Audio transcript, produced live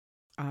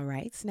All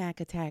right, Snack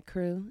Attack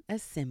crew,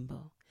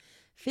 assemble.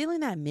 Feeling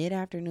that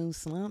mid-afternoon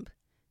slump?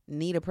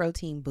 Need a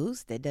protein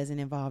boost that doesn't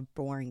involve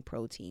boring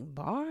protein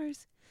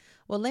bars?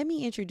 Well, let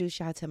me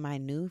introduce y'all to my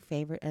new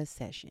favorite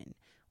obsession,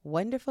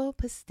 Wonderful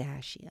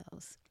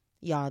Pistachios.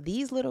 Y'all,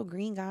 these little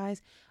green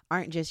guys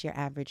aren't just your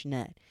average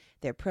nut.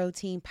 They're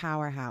protein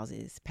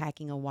powerhouses,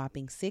 packing a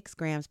whopping 6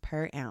 grams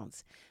per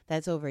ounce.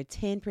 That's over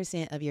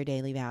 10% of your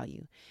daily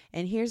value.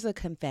 And here's a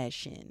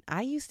confession.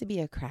 I used to be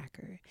a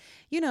cracker.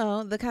 You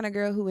know, the kind of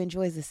girl who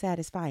enjoys the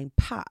satisfying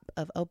pop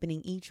of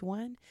opening each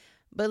one.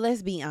 But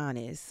let's be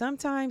honest,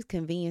 sometimes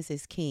convenience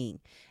is king.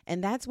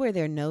 And that's where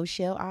their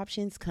no-shell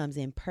options comes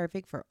in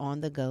perfect for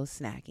on-the-go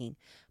snacking.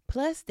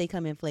 Plus, they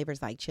come in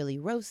flavors like chili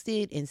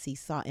roasted and sea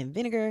salt and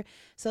vinegar.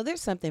 So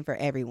there's something for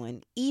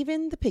everyone,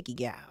 even the picky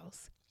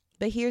gals.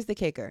 But here's the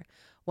kicker.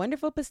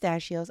 Wonderful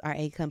Pistachios are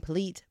a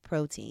complete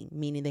protein,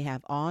 meaning they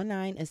have all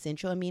 9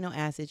 essential amino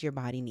acids your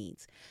body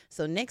needs.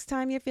 So next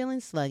time you're feeling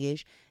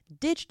sluggish,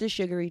 ditch the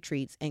sugary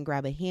treats and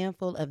grab a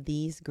handful of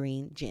these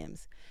green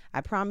gems.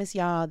 I promise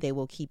y'all they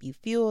will keep you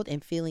fueled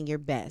and feeling your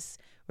best,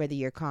 whether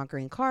you're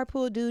conquering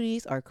carpool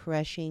duties or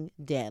crushing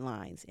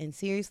deadlines. And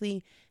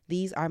seriously,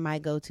 these are my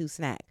go-to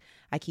snack.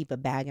 I keep a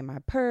bag in my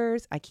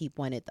purse. I keep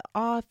one at the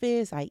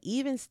office. I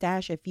even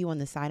stash a few on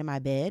the side of my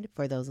bed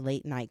for those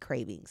late night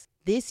cravings.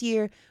 This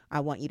year, I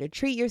want you to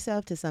treat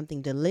yourself to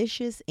something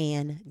delicious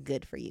and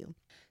good for you.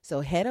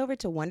 So head over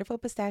to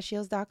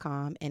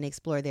wonderfulpistachios.com and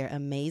explore their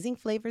amazing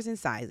flavors and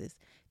sizes.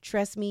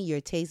 Trust me,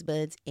 your taste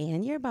buds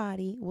and your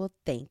body will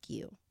thank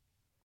you.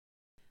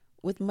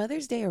 With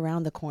Mother's Day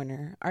around the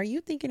corner, are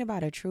you thinking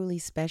about a truly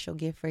special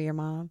gift for your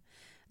mom?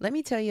 Let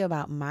me tell you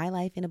about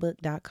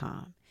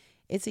mylifeinabook.com.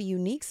 It's a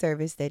unique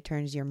service that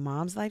turns your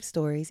mom's life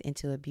stories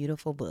into a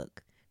beautiful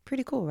book.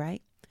 Pretty cool,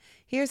 right?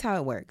 Here's how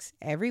it works.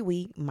 Every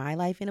week,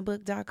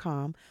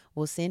 mylifeinabook.com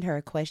will send her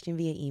a question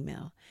via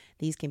email.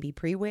 These can be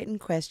pre-written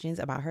questions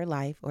about her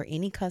life or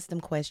any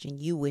custom question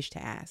you wish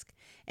to ask.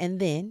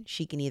 And then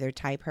she can either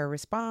type her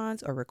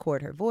response or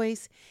record her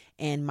voice,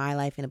 and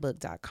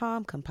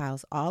mylifeinabook.com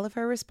compiles all of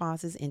her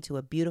responses into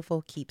a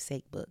beautiful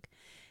keepsake book.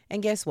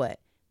 And guess what?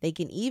 They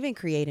can even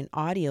create an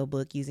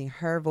audiobook using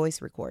her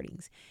voice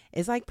recordings.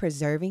 It's like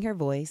preserving her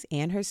voice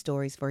and her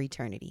stories for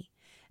eternity.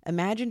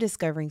 Imagine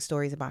discovering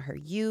stories about her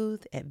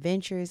youth,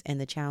 adventures,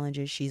 and the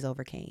challenges she's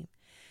overcame.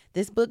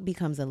 This book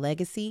becomes a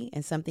legacy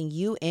and something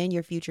you and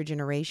your future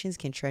generations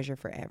can treasure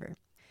forever.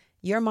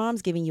 Your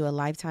mom's giving you a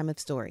lifetime of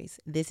stories.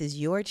 This is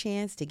your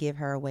chance to give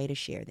her a way to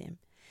share them.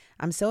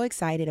 I'm so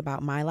excited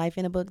about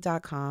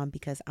mylifeinabook.com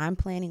because I'm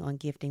planning on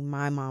gifting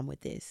my mom with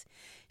this.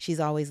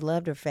 She's always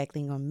loved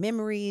reflecting on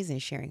memories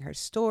and sharing her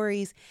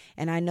stories,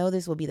 and I know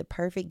this will be the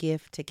perfect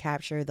gift to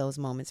capture those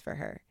moments for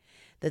her.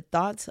 The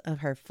thoughts of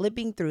her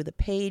flipping through the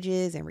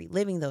pages and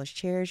reliving those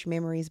cherished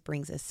memories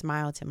brings a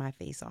smile to my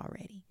face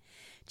already.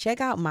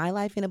 Check out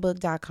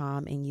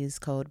mylifeinabook.com and use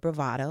code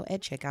BRAVADO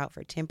at checkout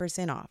for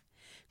 10% off.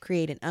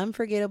 Create an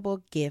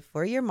unforgettable gift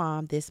for your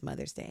mom this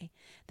Mother's Day.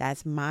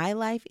 That's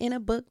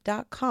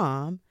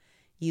mylifeinabook.com.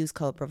 Use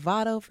code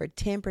BRAVADO for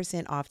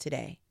 10% off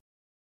today.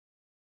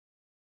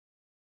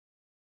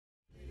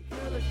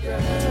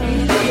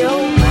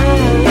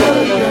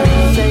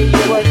 Say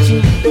what you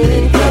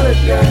think, color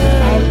girl.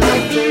 I'd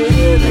like to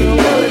hear the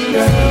color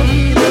girl.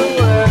 Be the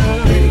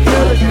world. Pretty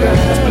color girl.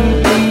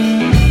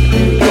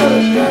 Pretty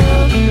color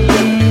girl.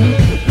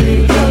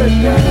 Pretty color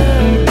girl.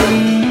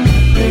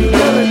 Pretty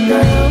color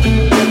girl.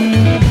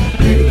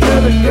 Pretty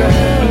color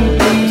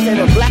girl. You say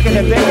the blacker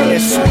the berry, the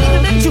sweeter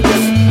the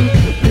juice.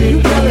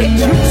 Pretty color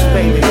juice,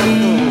 baby.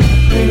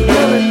 Pretty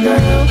color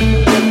girl.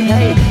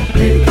 Hey,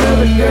 pretty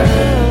color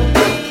girl.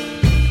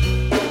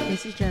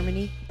 This is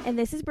Germany. And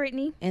this is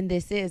Brittany. And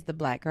this is the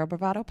Black Girl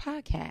Bravado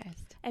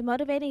Podcast. A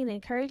motivating and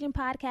encouraging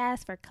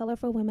podcast for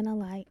colorful women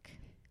alike.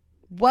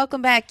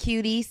 Welcome back,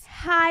 cuties.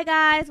 Hi,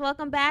 guys.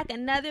 Welcome back.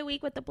 Another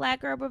week with the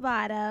Black Girl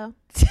Bravado.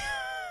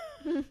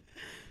 This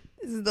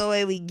is the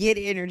way we get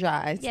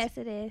energized. Yes,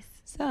 it is.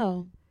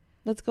 So,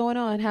 what's going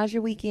on? How's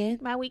your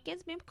weekend? My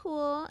weekend's been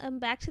cool. I'm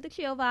back to the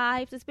chill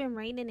vibes. It's been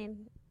raining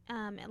in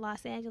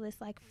Los Angeles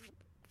like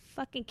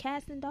fucking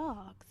cats and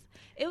dogs.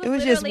 It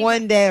was just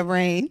one day of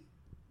rain.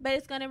 But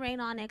it's going to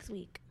rain all next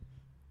week.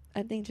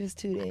 I think just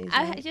 2 days.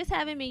 I just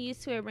haven't been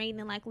used to it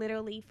raining like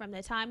literally from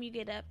the time you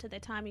get up to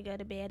the time you go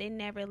to bed. It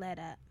never let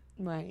up.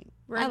 Right.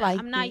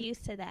 I'm not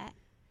used to that.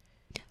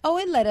 Oh,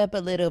 it let up a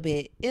little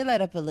bit.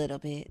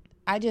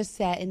 I just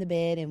sat in the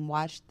bed and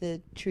watched the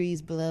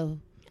trees blow.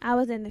 I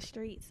was in the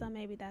street, so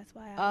maybe that's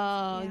why.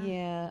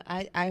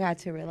 I got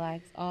to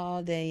relax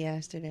all day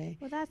yesterday.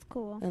 Well, that's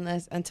cool.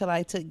 Until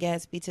I took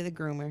Gatsby to the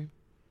groomer.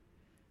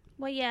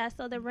 Well, yeah,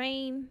 so the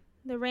rain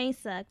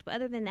sucked, but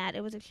other than that,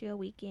 it was a chill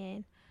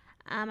weekend.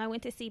 I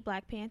went to see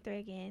Black Panther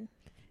again.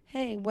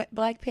 Hey, what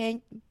Black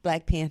Panther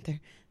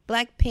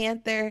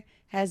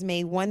has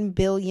made $1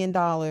 billion.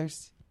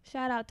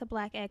 Shout out to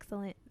Black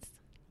Excellence.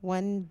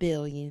 $1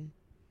 billion.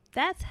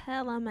 That's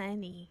hella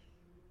money.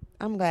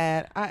 I'm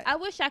glad. I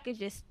wish I could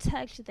just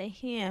touch the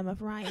hem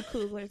of Ryan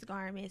Coogler's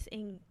garments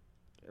and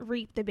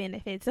reap the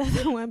benefits of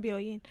the $1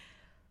 billion.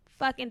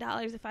 fucking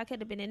dollars if I could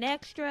have been an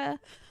extra,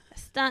 a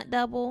stunt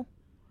double,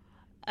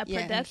 a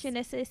Yes. production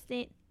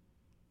assistant.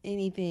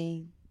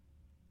 Anything.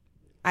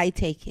 I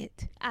take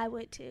it. I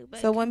would too. But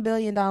So $1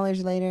 billion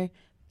later,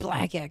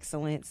 Black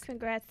excellence.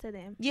 congrats to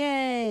them.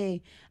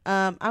 Yay.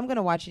 I'm going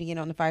to watch it again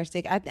on the Fire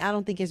Stick. I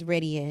don't think it's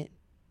ready yet.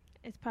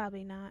 It's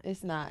probably not.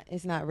 It's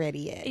not ready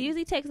yet. It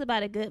usually takes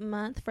about a good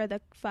month for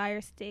the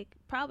Fire Stick.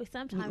 Probably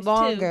sometimes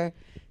Longer.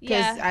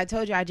 Because Yeah. I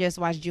told you I just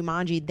watched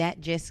Jumanji. That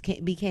just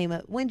became a...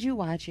 When'd you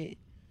watch it?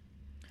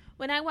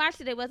 When I watched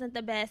it, it wasn't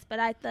the best, but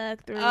I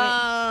thugged through it.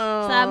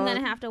 Oh. So I'm going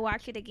to have to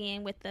watch it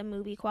again with the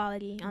movie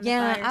quality on the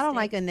Yeah, Fire I don't Stick.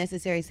 like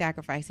unnecessary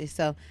sacrifices.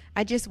 So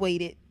I just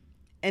waited.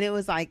 And it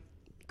was like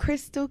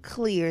crystal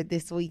clear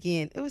this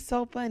weekend. It was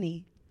so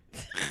funny.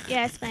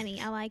 Yeah, it's funny.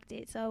 I liked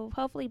it. So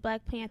hopefully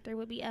Black Panther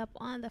will be up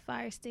on the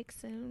Fire Stick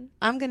soon.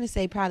 I'm going to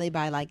say probably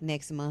by like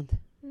next month.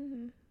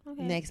 Mm-hmm.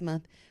 Okay. Next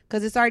month.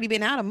 Because it's already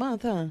been out a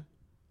month, huh?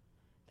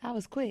 That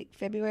was quick.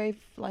 February,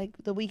 like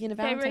the weekend of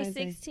February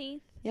Valentine's Day.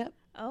 16th. Yep.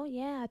 Oh,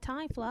 yeah.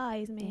 Time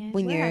flies, man.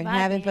 When Where you're have I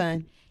having been?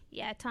 fun.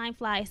 Yeah, time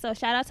flies. So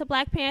shout out to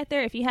Black Panther.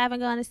 If you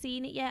haven't gone to see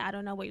it yet, I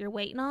don't know what you're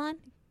waiting on.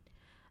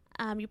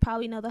 You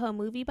probably know the whole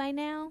movie by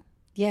now.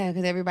 Yeah,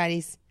 because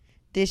everybody's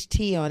dish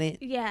tea on it.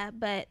 Yeah,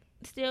 but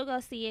still go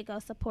see it. Go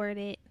support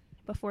it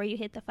before you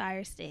hit the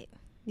Fire Stick.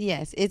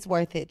 Yes, it's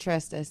worth it.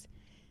 Trust us.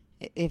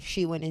 If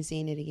she went and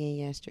seen it again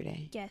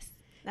yesterday. Yes.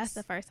 That's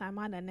the first time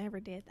I done never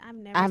did.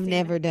 I've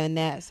never done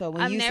that. So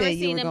when I've you never said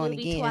you seen were a going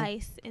movie again,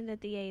 twice in the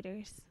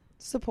theaters.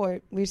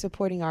 support. We're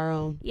supporting our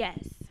own. Yes.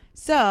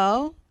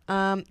 So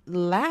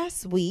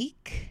last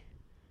week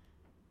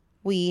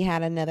we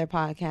had another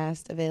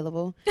podcast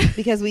available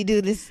because we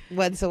do this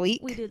once a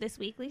week. We do this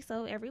weekly,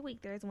 so every week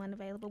there's one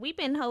available. We've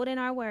been holding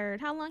our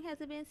word. How long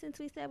has it been since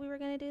we said we were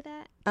going to do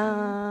that?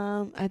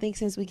 I think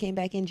since we came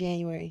back in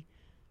January.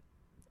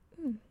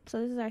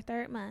 So this is our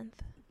third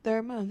month.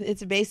 Third month.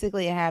 It's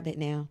basically a habit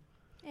now.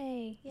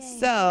 Hey, yay.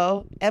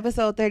 So,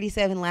 episode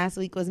 37 last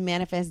week was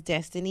Manifest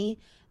Destiny,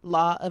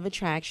 Law of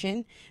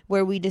Attraction,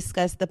 where we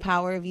discussed the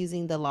power of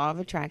using the law of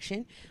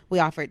attraction. We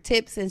offered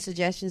tips and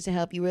suggestions to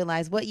help you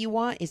realize what you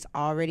want is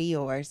already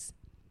yours.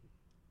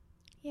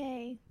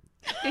 Yay.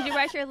 Did you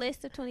write your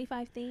list of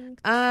 25 things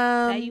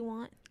that you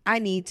want? I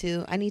need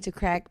to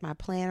crack my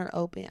planner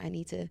open. I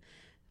need to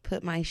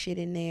put my shit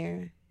in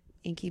there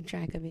and keep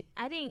track of it.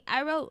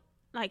 I wrote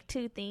like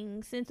 2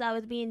 things. Since I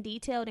was being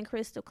detailed and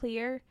crystal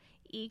clear,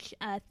 each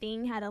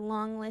thing had a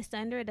long list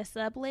under it, a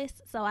sub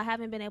list. So I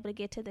haven't been able to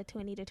get to the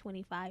 20 to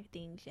 25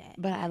 things yet.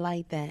 But I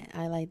like that.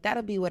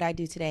 That'll be what I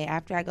do today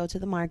after I go to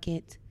the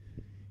market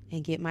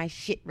and get my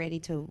shit ready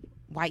to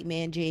white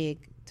man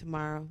jig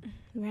tomorrow.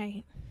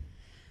 Right.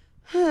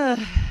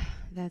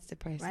 That's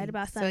depressing. Right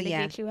about something to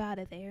get you out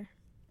of there.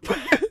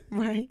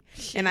 Right.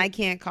 And I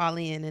can't call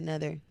in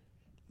another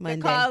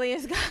Monday.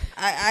 Colleen's got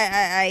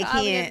I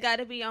Colleen's can't. got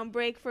to be on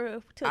break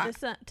to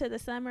the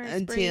summer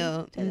and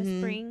Until- spring, to the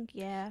spring.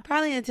 Yeah.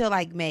 Probably until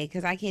like May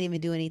because I can't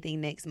even do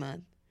anything next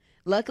month.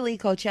 Luckily,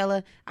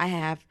 Coachella, I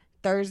have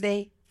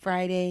Thursday,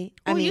 Friday.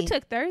 You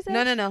took Thursday?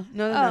 No.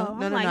 Oh,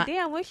 I'm like,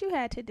 damn, what you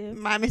had to do?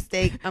 My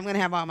mistake. I'm going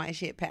to have all my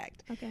shit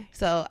packed. Okay.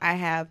 So I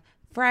have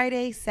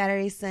Friday,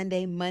 Saturday,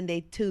 Sunday,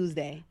 Monday,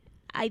 Tuesday.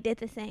 I did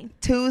the same.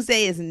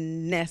 Tuesday is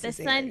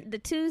necessary. The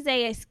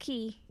Tuesday is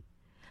key.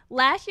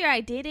 Last year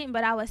I didn't,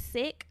 but I was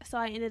sick, so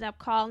I ended up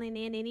calling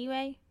in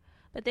anyway.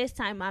 But this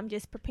time I'm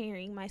just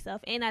preparing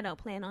myself, and I don't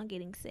plan on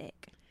getting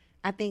sick.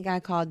 I think I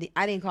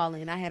didn't call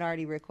in. I had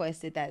already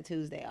requested that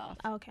Tuesday off.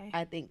 Okay.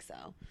 I think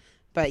so.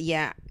 But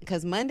yeah,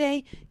 because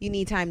Monday, you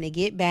need time to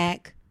get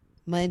back.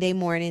 Monday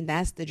morning,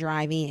 that's the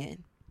drive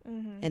in.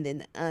 Mm-hmm. And then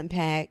the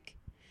unpack.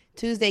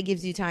 Tuesday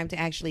gives you time to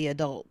actually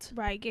adult.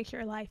 Right, get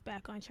your life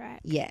back on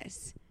track.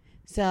 Yes.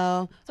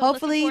 So So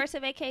hopefully, looking forward to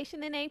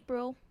vacation in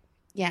April.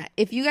 yeah,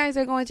 if you guys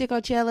are going to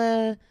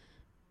Coachella,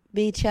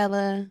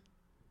 Beachella,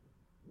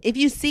 if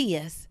you see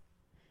us,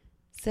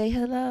 say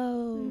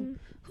hello. Mm-hmm.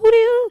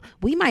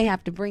 We might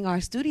have to bring our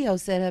studio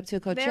set up to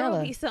Coachella. There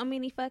will be so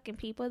many fucking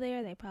people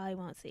there, they probably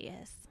won't see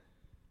us.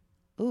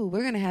 Ooh,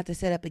 we're going to have to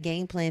set up a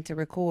game plan to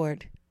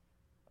record.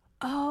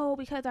 Oh,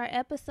 because our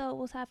episode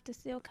will have to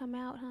still come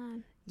out, huh?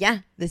 Yeah,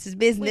 this is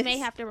business. We may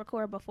have to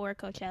record before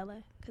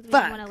Coachella because we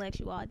Fuck. don't want to let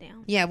you all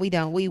down. Yeah, we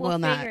don't. We We'll will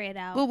not. figure it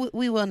out.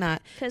 We will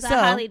not. Because So-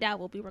 I highly doubt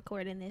we'll be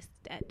recording this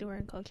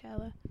during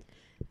Coachella.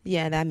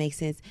 Yeah, that makes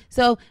sense.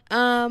 So,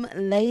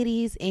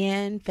 ladies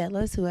and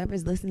fellas,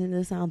 whoever's listening to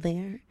this out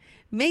there,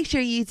 make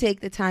sure you take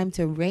the time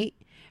to rate,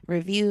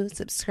 review,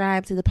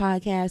 subscribe to the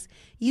podcast.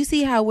 You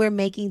see how we're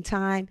making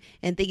time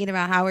and thinking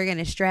about how we're going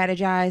to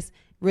strategize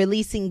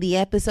releasing the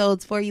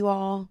episodes for you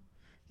all.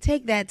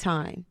 Take that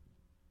time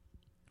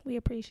We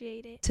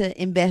appreciate it. to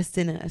invest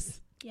in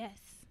us. Yes.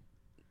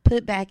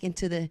 Put back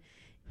into the,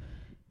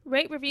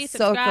 Rate, review,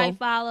 Circle. subscribe,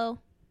 follow,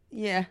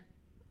 yeah,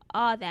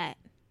 all that.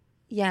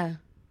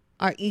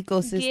 our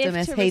ecosystem,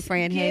 as Hey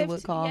Fran Hay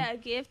would call. Yeah,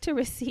 give to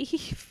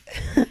receive.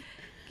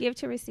 Give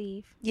to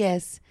receive.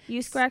 Yes.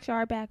 You scratch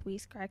our back, we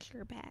scratch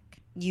your back.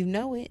 You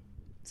know it.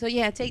 So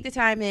yeah, take the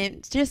time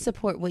and just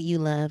support what you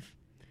love.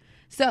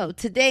 So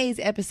today's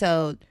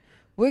episode,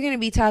 we're going to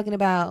be talking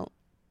about,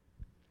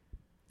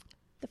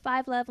 The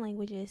 5 love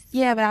languages.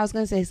 yeah, but I was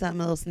going to say something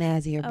a little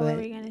snazzier, Oh, but what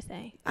were you going to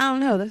say? I don't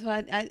know. That's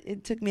why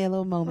it took me a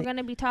little We're moment. going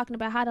to be talking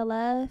about how to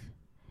love.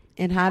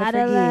 And how to How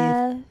forgive. to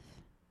love.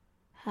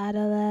 How to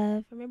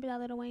love. Remember that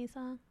Lil Wayne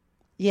song?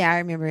 Yeah, I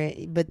remember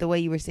it, but the way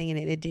you were singing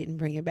it, it didn't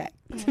bring it back.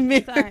 Oh, to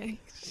me. sorry.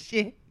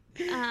 Shit.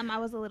 I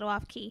was a little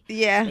off key.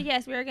 Yeah. But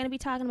yes, we're going to be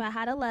talking about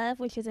how to love,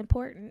 which is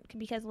important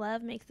because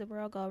love makes the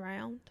world go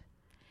round.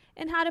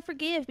 And how to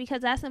forgive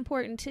because that's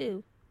important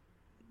too.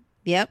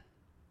 Yep.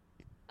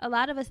 A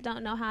lot of us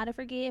don't know how to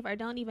forgive or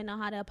don't even know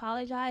how to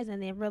apologize,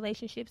 and then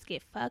relationships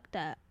get fucked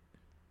up.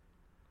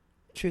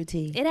 True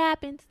tea. It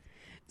happens.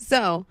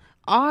 So,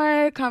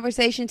 our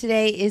conversation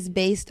today is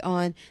based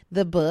on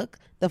the book,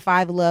 The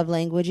 5 Love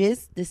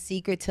Languages, The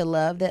Secret to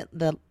Love.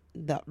 I'm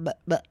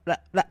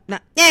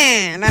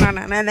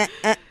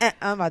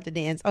about to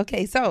dance.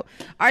 Okay, so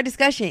our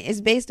discussion is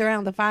based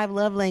around The 5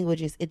 Love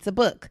Languages. It's a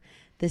book,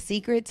 The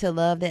Secret to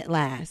Love That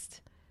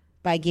Lasts,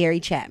 by Gary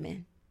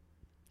Chapman.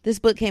 This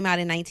book came out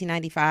in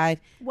 1995.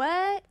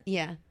 What?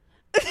 Yeah.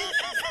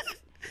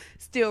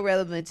 Still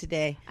relevant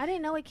today. I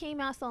didn't know it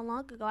came out so long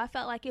ago. I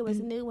felt like it was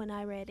new when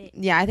I read it.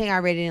 Yeah, I think I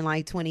read it in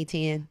like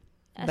 2010.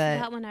 That's but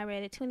not when I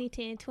read it.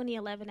 2010,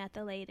 2011 at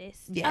the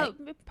latest. Yeah. Oh,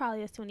 it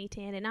probably was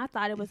 2010. And I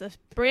thought it was a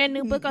brand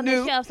new book on New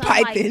the shelf. So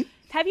I'm piping. like,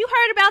 have you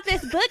heard about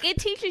this book? It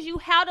teaches you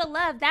how to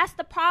love. That's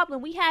the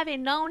problem. We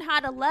haven't known how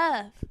to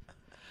love.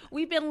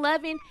 We've been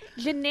loving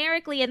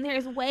generically, and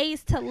there's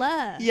ways to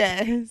love.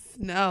 Yes.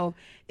 No.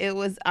 It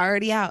was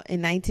already out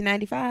in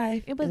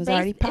 1995. It was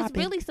already it's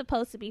popping. really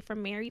supposed to be for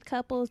married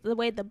couples, the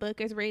way the book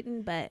is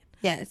written, but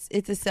Yes.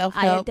 It's a I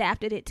self-help.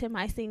 adapted it to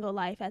my single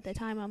life at the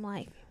time. I'm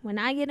like, when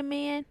I get a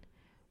man,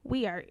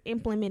 we are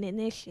implementing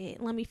this shit.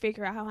 Let me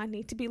figure out how I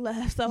need to be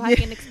loved so I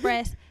can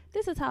express,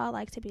 this is how I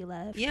like to be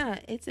loved. Yeah,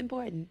 it's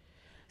important.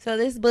 So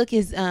this book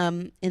is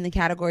in the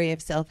category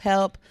of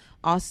self-help,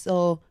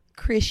 also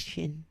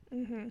Christian.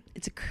 Mm-hmm.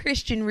 It's a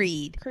Christian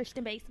read.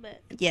 Christian-based book.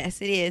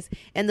 Yes, it is.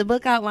 And the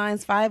book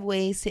outlines 5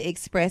 ways to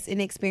express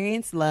and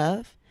experience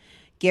love.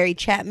 Gary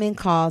Chapman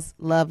calls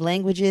love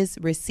languages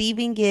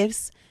receiving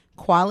gifts,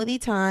 quality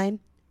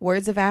time,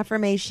 words of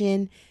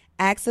affirmation,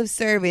 acts of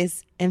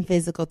service, and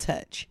physical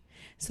touch.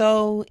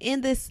 So in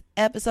this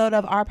episode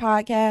of our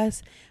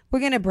podcast,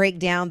 we're going to break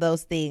down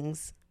those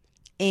things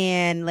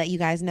and let you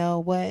guys know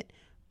what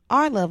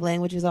our love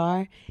languages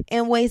are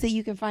and ways that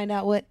you can find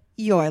out what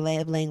your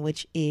love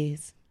language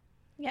is.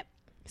 Yep.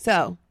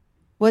 So,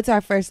 what's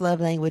our first love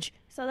language?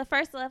 So the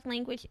first love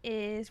language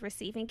is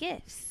receiving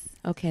gifts.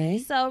 Okay.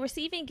 So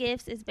receiving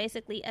gifts is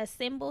basically a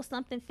symbol,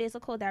 something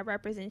physical that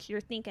represents you're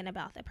thinking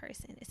about the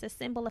person. It's a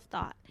symbol of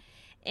thought.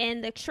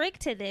 And the trick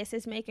to this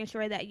is making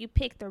sure that you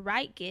pick the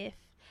right gift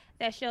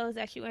that shows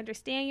that you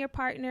understand your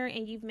partner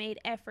and you've made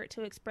effort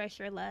to express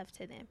your love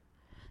to them.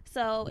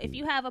 So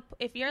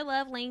if your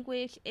love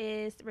language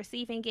is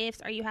receiving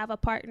gifts, or you have a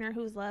partner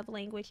whose love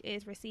language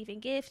is receiving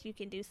gifts, you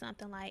can do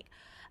something like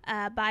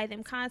buy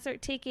them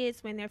concert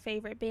tickets when their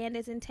favorite band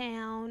is in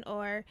town,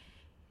 or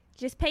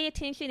just pay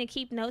attention and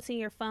keep notes in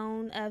your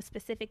phone of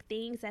specific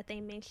things that they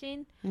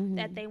mention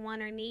that they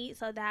want or need,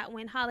 so that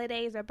when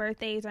holidays or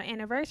birthdays or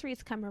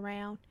anniversaries come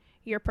around,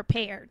 you're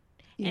prepared.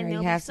 You And already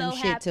they'll be have so some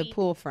shit happy. to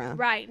pull from.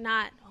 Right,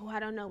 not, I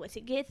don't know what to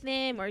get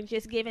them, or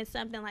just giving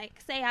something like,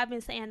 say I've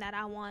been saying that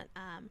I want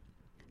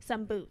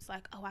some boots,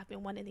 like, I've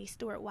been wanting these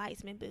Stuart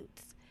Weitzman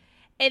boots.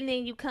 And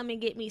then you come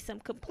and get me some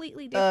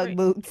completely different.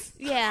 Ugg boots.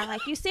 Yeah,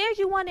 like, you said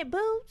you wanted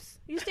boots.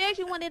 You said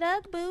you wanted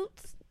Ugg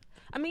boots.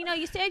 I mean, no,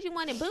 you said you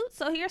wanted boots,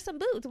 so here's some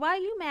boots. Why are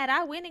you mad?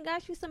 I went and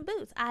got you some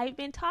boots. I've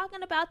been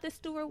talking about the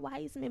Stuart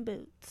Weitzman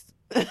boots.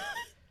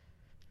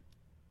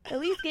 At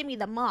least give me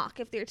the mock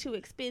if they're too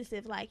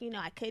expensive. Like,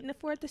 I couldn't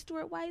afford the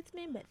Stuart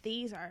Weitzman, but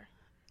these are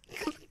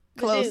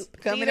Close.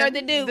 dupe. Coming These are up.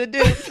 the dupe. The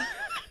dupe.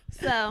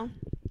 So,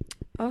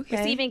 Okay.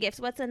 receiving gifts.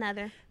 What's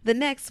another? The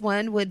next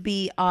one would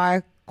be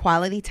our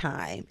quality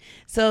time.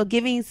 So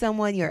giving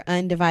someone your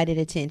undivided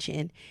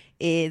attention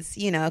is,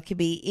 it could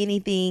be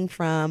anything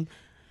from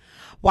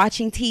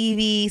watching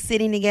TV,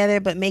 sitting together,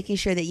 but making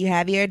sure that you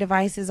have your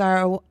devices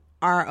are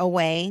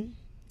away.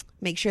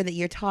 Make sure that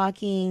you're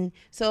talking.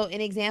 So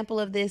an example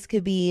of this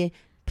could be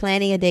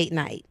planning a date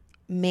night,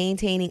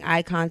 maintaining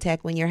eye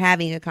contact when you're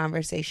having a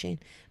conversation,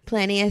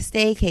 planning a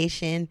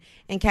staycation,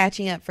 and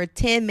catching up for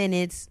 10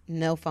 minutes,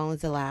 no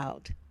phones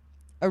allowed.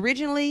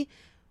 Originally,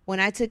 when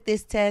I took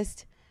this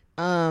test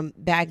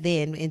back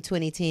then in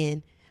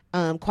 2010,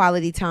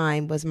 quality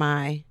time was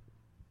my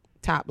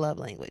top love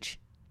language.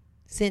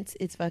 Since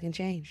it's fucking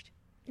changed.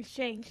 It's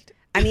changed.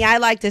 I mean, I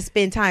like to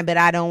spend time, but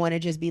I don't want to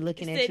just be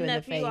looking at you Sitting in the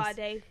up you face. all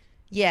day.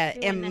 Yeah,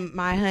 doing and that.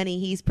 my honey,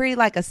 he's pretty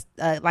like a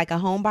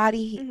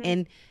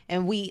homebody,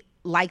 and we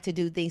like to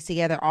do things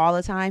together all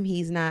the time.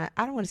 He's not,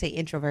 I don't want to say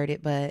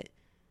introverted, but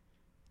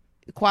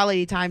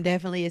quality time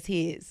definitely is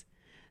his.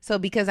 So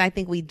because I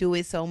think we do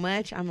it so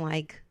much, I'm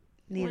like,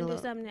 Need Want a to do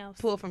little something else.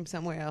 pull from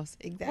somewhere else.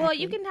 Exactly. Well,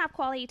 you can have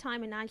quality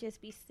time and not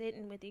just be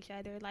sitting with each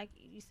other. Like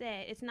you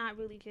said, it's not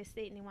really just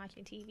sitting and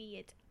watching TV.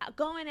 It's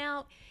going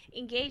out,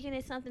 engaging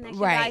in something that you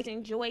Right. guys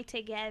enjoy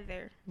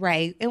together.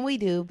 Right, and we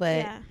do, but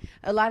Yeah.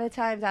 a lot of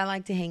times I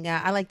like to hang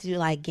out. I like to do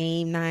like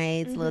game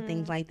nights, little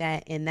things like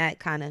that, and that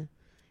kind of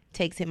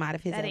takes him out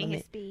of his That ain't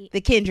his element. speed.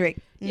 The Kendrick,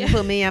 you Yeah.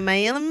 put me on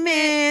my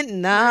element.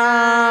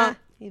 Nah.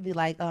 He'd be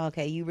like, oh,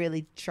 okay, you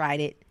really tried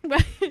it.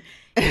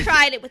 You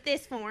tried it with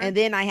this form. And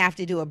then I have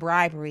to do a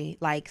bribery,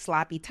 like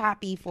sloppy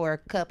toppy for a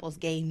couple's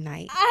game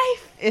night. I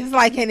It's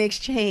like an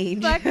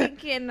exchange. fucking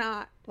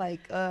cannot.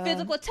 Like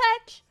Physical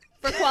touch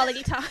for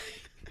quality time.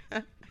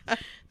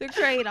 The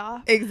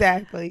trade-off.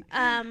 Exactly.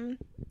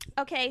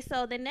 Okay,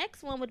 so the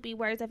next one would be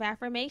words of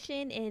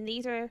affirmation, and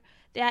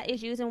that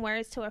is using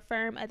words to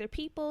affirm other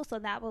people. So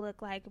that will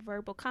look like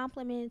verbal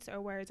compliments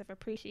or words of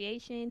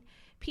appreciation.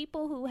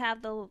 People who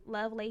have the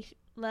love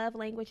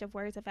language of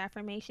words of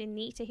affirmation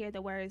need to hear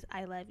the words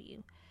 "I love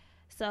you."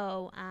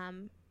 So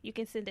you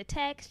can send a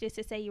text just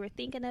to say you were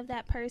thinking of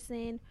that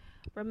person,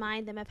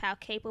 remind them of how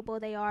capable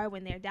they are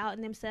when they're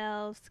doubting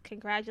themselves,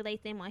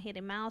 congratulate them on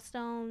hitting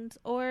milestones,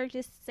 or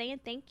just saying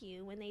thank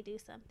you when they do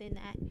something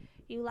that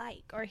you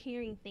like, or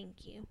hearing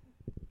thank you.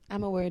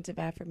 I'm a words of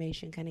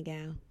affirmation kind of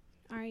gal.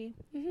 Are you?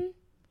 Mm-hmm.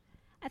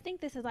 I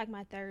think this is like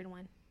my third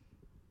one.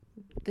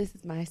 This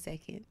is my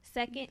second.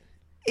 Second,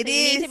 It so you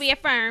is. need to be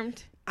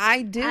affirmed.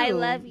 I do. I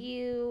love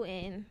you,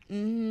 and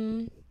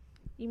Mm-hmm.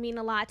 you mean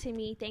a lot to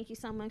me. Thank you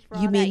so much for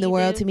all You that mean the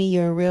world do. to me.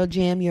 You're a real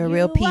gem. You're a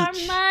real peach. You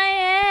are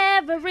my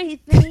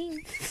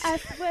everything. I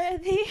swear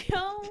the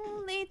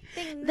only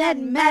thing that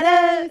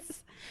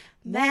matters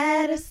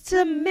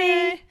to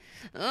me.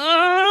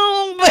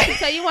 Oh, but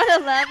So you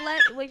want a love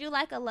letter? Would you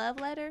like a love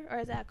letter, or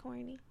is that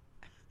corny?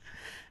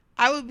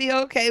 I would be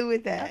okay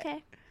with that.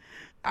 Okay.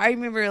 I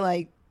remember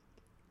like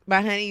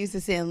my honey used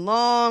to send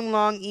long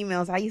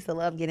emails. I used to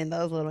love getting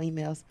those little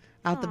emails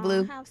out the Aw,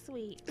 blue. How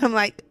sweet. I'm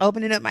like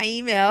opening up my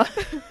email.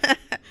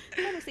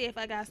 Let me see if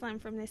I got something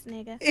from this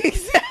nigga.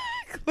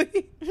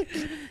 Exactly.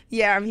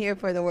 Yeah, I'm here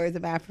for the words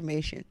of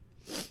affirmation.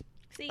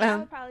 See, I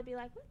would probably be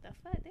like, what the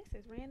fuck? This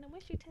is random.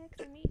 What you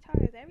texting me?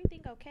 Tara, is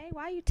everything okay?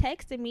 Why are you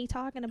texting me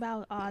talking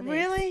about all this?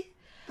 Really?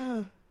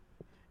 Oh,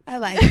 I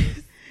like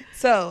it.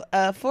 So,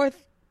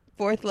 fourth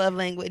love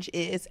language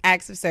is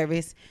acts of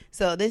service.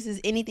 So this is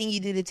anything you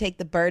do to take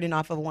the burden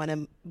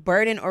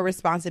or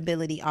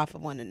responsibility off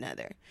of one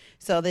another.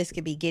 So this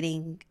could be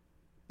getting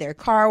their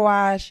car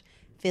washed,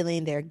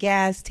 filling their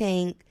gas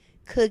tank,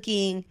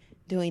 cooking,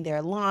 doing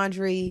their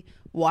laundry,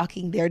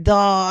 walking their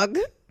dog.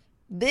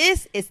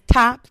 This is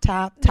top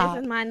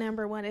This is my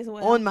number one as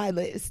well. on my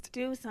list.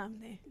 Do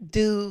something.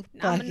 I'm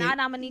fucking-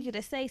 gonna need you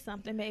to say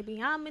something, baby.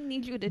 I'm gonna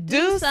need you to Do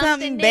do something,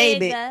 something,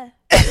 baby. nigga.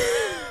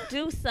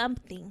 Do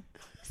something.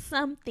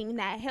 Something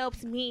that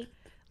helps me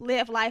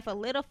live life a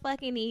little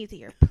fucking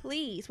easier.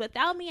 Please.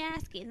 Without me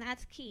asking.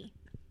 That's key.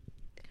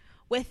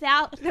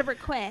 Without the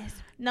request.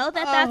 Know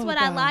that that's Oh, what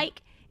I God.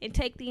 like, and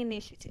take the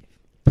initiative.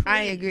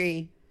 I Please.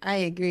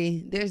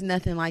 agree. There's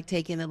nothing like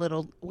taking a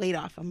little weight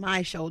off of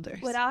my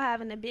shoulders. Without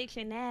having a big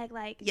shenag.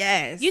 Like,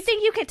 Yes. you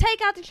think you can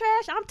take out the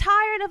trash? I'm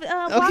tired of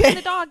Okay. walking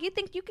the dog. You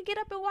think you could get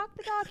up and walk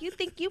the dog? You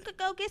think you could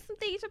go get some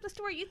things from the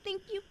store? You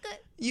think you could?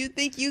 You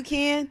think you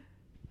can?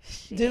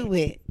 Shit. Do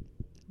it.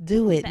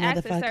 Do it, The acts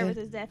of service motherfucker.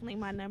 is definitely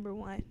my number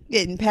one.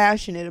 Getting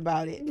passionate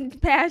about it.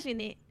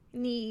 Passionate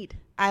need.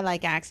 I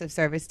like acts of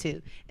service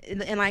too.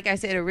 And like I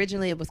said,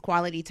 originally it was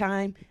quality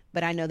time,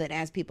 but I know that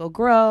as people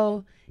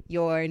grow,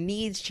 your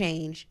needs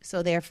change.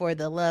 So therefore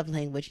the love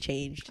language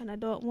changed. An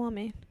adult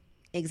woman.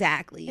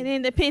 Exactly. And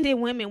independent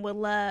women would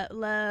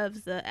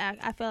loves the act.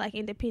 I feel like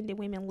independent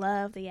women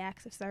love the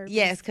acts of service.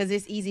 Yes, because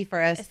it's easy for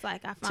us. It's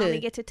like I finally to-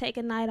 get to take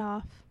a night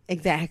off.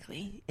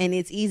 Exactly. And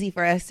it's easy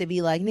for us to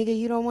be like, nigga,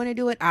 you don't want to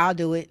do it? I'll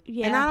do it.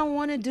 Yeah. And I don't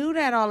want to do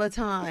that all the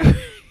time.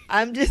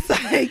 I'm just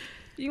like,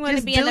 You want to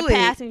Just be in the do it.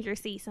 passenger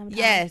seat sometimes.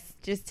 yes,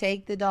 just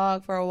take the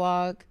dog for a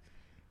walk.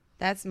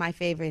 That's my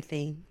favorite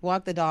thing.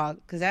 Walk the dog.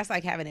 Because that's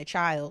like having a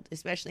child,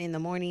 especially in the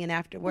morning and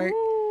after work.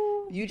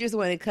 Ooh. You just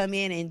want to come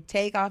in and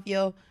take off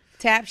your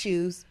tap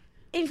shoes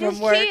And from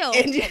just work. chill.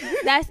 And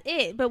just- That's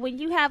it. But when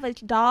you have a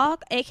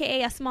dog,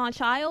 aka a small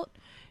child,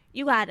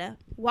 you gotta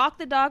walk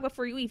the dog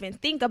before you even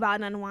think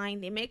about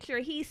unwinding. Make sure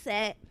he's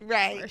set or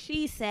right.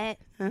 she's set.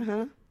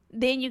 Uh-huh.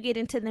 Then you get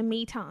into the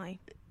me time.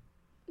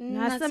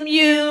 Not some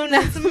you,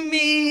 not some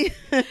me.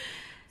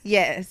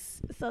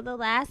 Yes. So the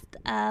last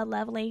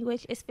love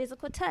language is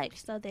physical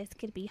touch. So this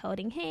could be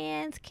holding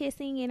hands,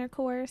 kissing,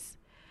 intercourse.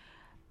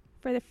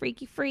 For the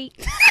freaky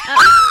freak,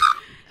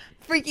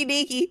 Freaky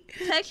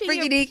deaky. touching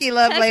Freaky your deaky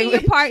love touching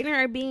language. your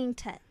partner or being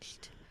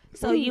touched.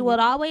 So you Ooh. would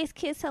always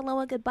kiss hello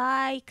and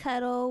goodbye,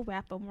 cuddle,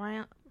 wrap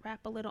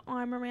a little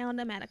arm around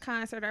them at a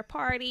concert or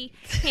party,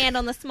 hand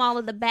on the small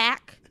of the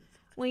back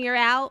when you're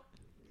out.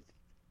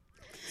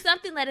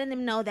 Something letting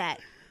them know that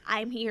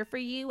I'm here for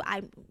you.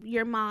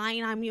 You're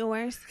mine. I'm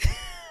yours.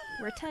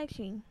 We're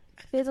touching.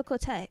 Physical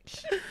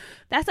touch.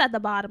 That's at the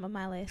bottom of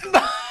my list.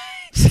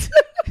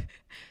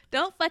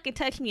 Don't fucking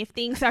touch me if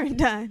things aren't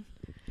done.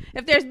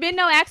 If there's been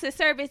no acts of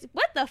service,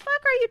 what the fuck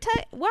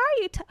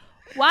are you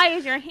why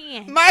is your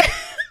hand?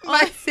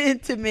 My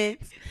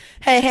sentiments.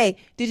 Hey,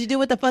 did you do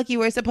what the fuck you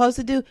were supposed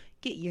to do?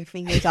 Get your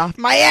fingers off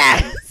my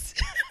ass.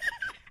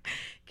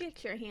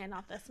 Get your hand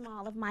off the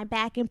small of my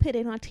back and put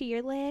it onto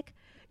your leg.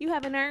 You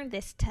haven't earned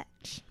this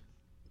touch.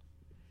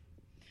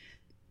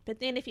 But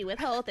then if you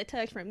withhold the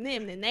touch from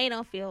them, then they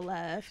don't feel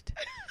loved.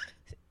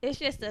 It's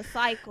just a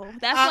cycle.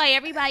 That's why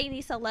everybody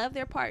needs to love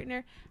their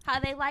partner how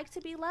they like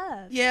to be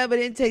loved. Yeah, but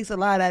it takes a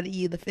lot out of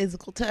you, the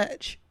physical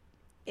touch.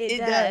 It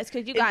does,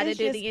 because you got to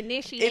do the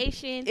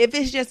initiation. If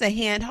it's just a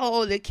hand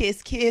hold, a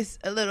kiss,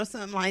 a little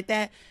something like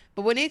that.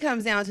 But when it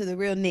comes down to the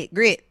real knit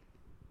grit,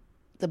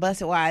 the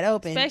bust it wide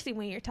open. Especially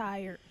when you're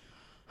tired.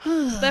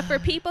 But for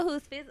people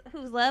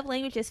whose love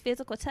language is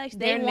physical touch,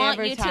 they want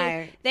you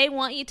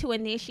to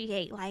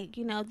initiate. Like,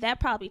 you know,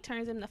 that probably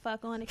turns them the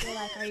fuck on if you're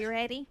like, are you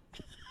ready?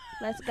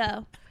 Let's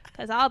go.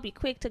 Because I'll be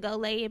quick to go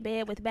lay in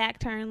bed with back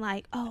turned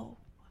like, oh,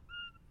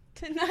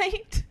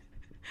 tonight.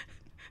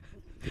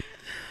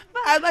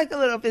 I like a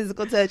little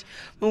physical touch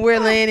when we're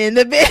laying in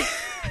the bed.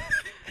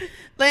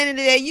 Laying in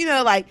the bed, you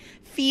know, like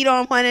feet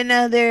on one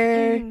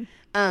another,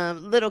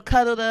 little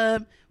cuddled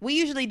up. We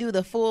usually do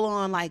the full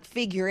on like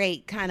figure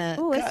 8 kind of.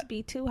 Oh, it'd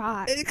be too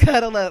hot.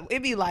 Cuddle up.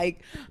 It'd be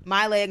like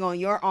my leg on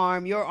your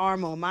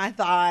arm on my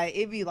thigh.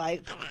 It'd be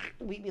like,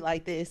 we'd be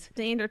like this.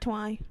 The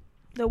intertwine.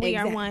 The we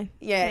are one.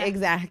 Yeah,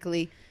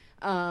 exactly.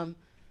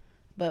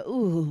 But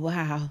ooh,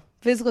 wow.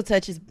 Physical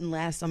touch is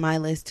last on my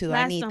list too.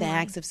 I need the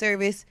acts of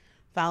service,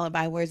 followed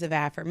by words of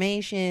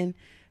affirmation,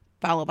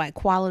 followed by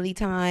quality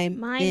time,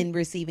 then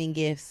receiving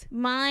gifts.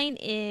 Mine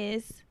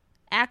is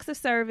acts of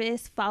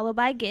service, followed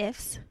by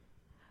gifts,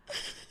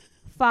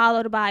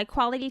 followed by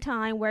quality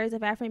time, words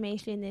of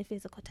affirmation, then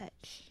physical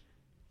touch.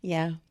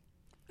 Yeah.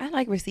 I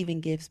like receiving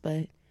gifts,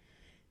 but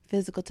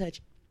physical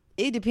touch,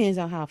 it depends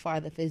on how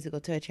far the physical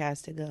touch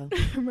has to go.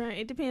 Right.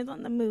 It depends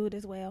on the mood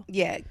as well.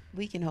 Yeah.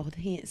 We can hold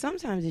the hand.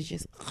 Sometimes it's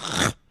just...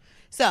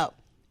 So,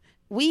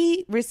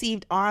 we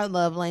received our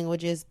love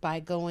languages by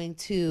going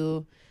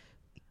to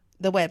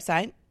the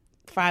website,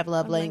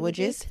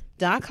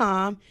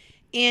 5lovelanguages.com,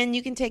 and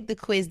you can take the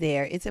quiz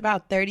there. It's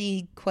about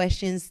 30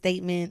 questions,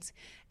 statements,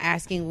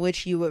 asking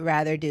which you would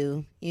rather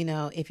do. You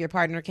know, if your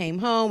partner came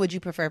home, would you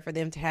prefer for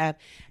them to have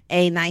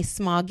a nice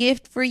small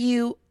gift for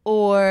you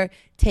or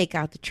take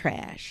out the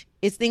trash?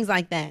 It's things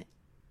like that.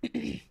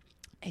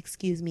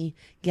 Excuse me,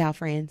 gal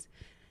friends.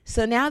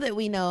 So now that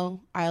we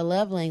know our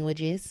love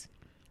languages,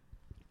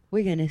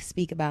 we're going to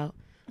speak about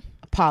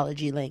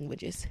apology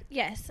languages.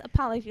 Yes,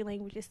 apology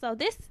languages. So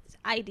this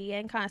idea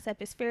and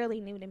concept is fairly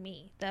new to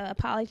me. The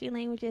apology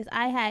languages,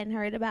 I hadn't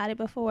heard about it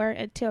before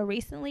until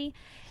recently.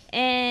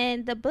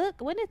 And the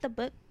book, when did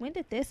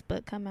this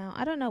book come out?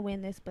 I don't know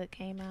when this book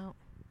came out.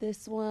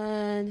 This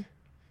one,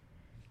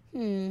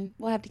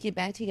 we'll have to get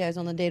back to you guys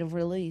on the date of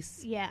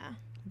release. Yeah.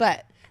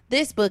 But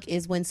this book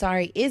is When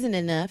Sorry Isn't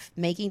Enough,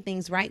 Making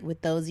Things Right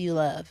with Those You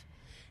Love.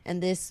 And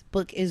this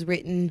book is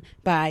written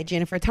by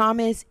Jennifer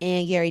Thomas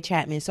and Gary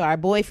Chapman. So our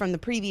boy from the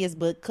previous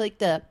book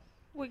clicked up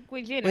with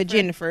Jennifer. With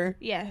Jennifer.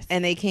 Yes.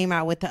 And they came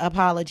out with the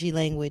apology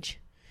language.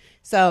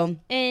 So.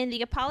 And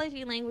the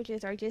apology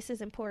languages are just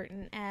as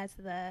important as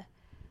the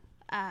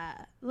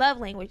love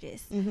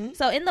languages. Mm-hmm.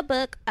 So in the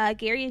book,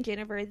 Gary and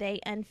Jennifer, they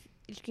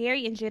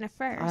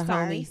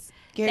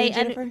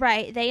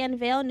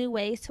unveil new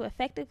ways to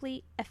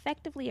effectively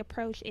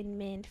approach and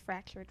mend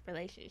fractured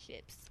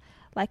relationships.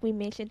 Like we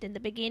mentioned in the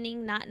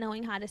beginning, not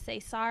knowing how to say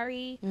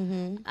sorry,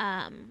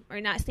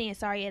 or not saying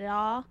sorry at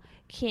all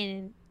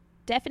can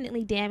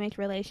definitely damage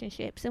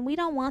relationships, and we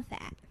don't want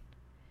that.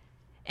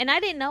 And I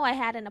didn't know I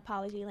had an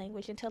apology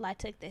language until I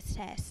took this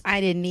test.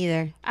 I didn't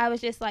either. I was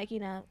just like,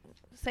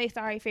 say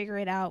sorry, figure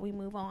it out, we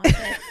move on.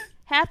 But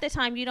half the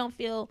time you don't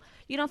feel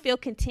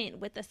content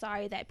with the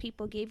sorry that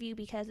people give you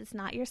because it's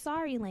not your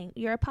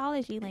your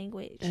apology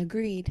language.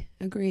 Agreed.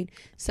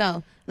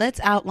 So let's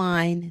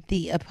outline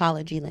the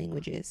apology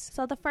languages.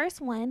 So the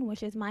first one,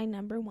 which is my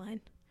number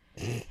one,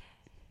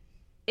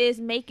 is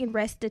making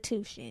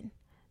restitution.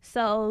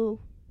 So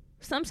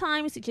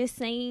sometimes just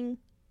saying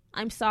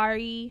I'm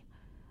sorry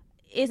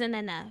isn't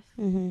enough.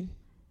 Mm-hmm.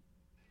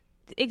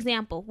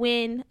 Example,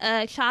 when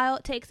a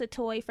child takes a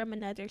toy from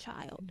another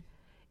child,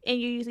 and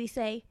you usually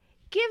say,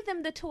 give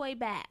them the toy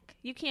back.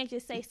 You can't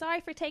just say,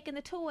 sorry for taking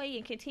the toy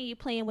and continue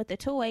playing with the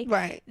toy.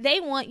 Right. They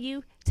want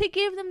you to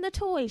give them the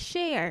toy.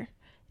 Share.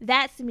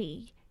 That's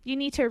me. You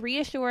need to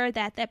reassure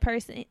the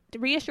person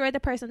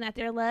that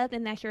they're loved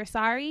and that you're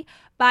sorry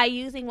by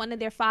using one of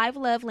their 5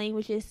 love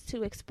languages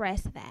to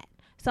express that.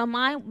 So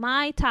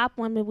my top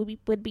one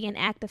would be an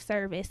act of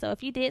service. So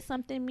if you did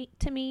something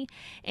to me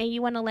and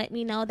you want to let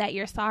me know that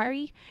you're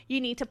sorry, you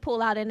need to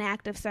pull out an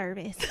act of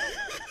service.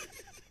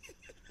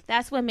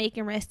 That's what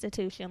making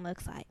restitution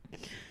looks like.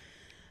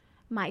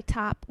 My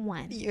top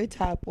one. Your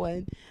top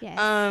one.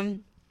 Yes.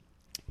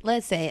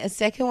 Let's say a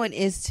second one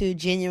is to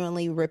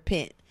genuinely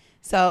repent.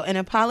 So an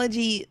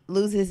apology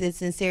loses its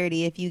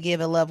sincerity if you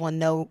give a loved one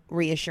no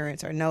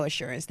reassurance or no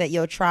assurance that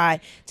you'll try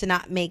to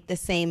not make the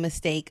same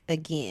mistake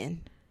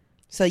again.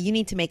 So you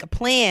need to make a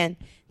plan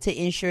to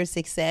ensure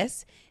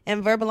success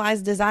and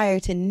verbalize desire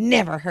to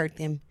never hurt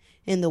them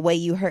in the way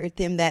you hurt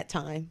them that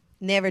time.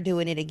 Never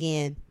doing it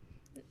again.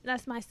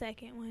 That's my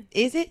second one.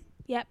 Is it?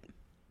 Yep.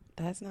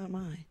 That's not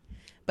mine.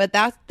 But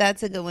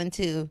that's a good one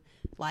too.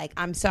 Like,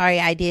 I'm sorry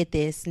I did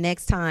this.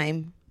 Next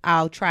time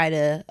I'll try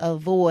to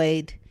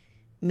avoid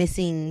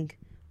missing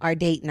our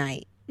date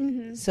night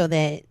so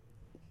that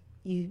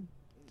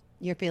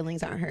your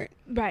feelings aren't hurt.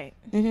 Right.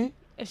 Mm-hmm.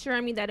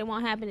 Assuring me that it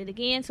won't happen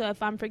again. So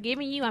if I'm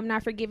forgiving you, I'm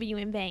not forgiving you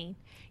in vain.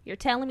 You're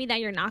telling me that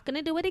you're not going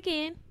to do it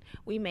again.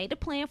 We made a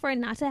plan for it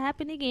not to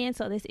happen again,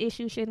 so this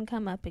issue shouldn't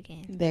come up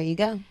again. There you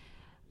go.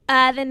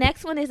 The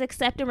next one is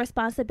accepting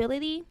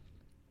responsibility.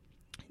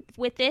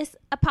 With this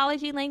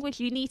apology language,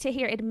 you need to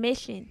hear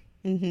admission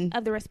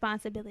of the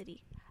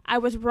responsibility. I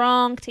was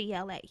wrong to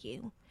yell at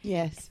you.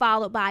 Yes.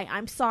 Followed by,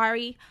 I'm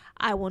sorry.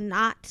 I will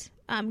not.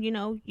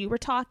 You were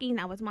talking.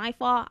 That was my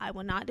fault. I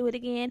will not do it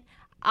again.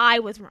 I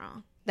was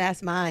wrong.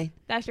 That's mine.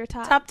 That's your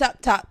top.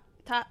 Top.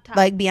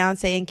 Like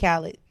Beyonce and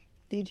Khaled.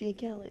 DJ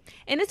Khaled.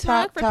 And it's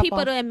wrong for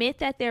people to admit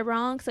that they're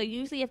wrong. So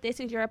usually if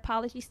this is your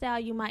apology style,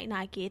 you might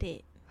not get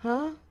it.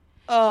 Huh?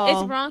 Oh.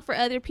 It's wrong for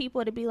other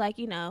people to be like,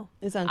 it's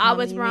uncommon, I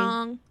was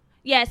wrong.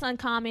 Yeah, it's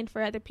uncommon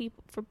for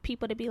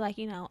people to be like,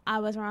 I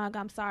was wrong.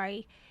 I'm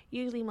sorry.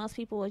 Usually most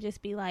people will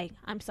just be like,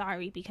 I'm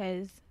sorry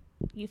because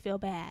you feel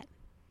bad.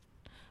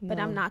 But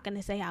I'm not going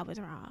to say I was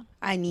wrong.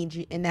 I need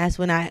you. And that's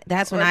when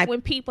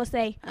when people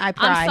say, I'm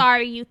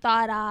sorry you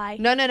thought I.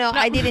 No.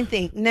 I didn't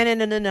think. No.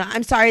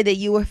 I'm sorry that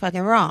you were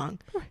fucking wrong.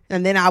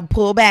 And then I'll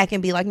pull back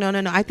and be like, no.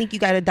 I think you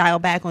got to dial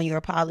back on your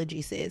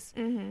apology, sis.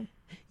 Mm-hmm.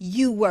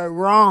 You were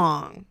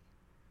wrong.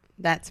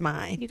 That's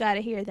mine. You got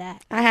to hear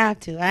that. I have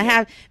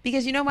to.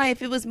 Because you know why?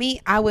 If it was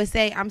me, I would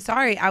say, I'm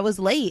sorry. I was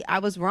late. I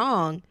was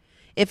wrong.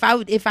 If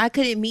I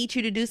couldn't meet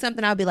you to do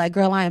something, I'd be like,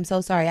 girl, I am so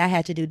sorry. I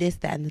had to do this,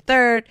 that, and the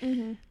third.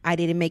 Mm-hmm. I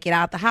didn't make it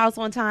out the house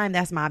on time.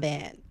 That's my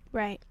bad.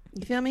 Right.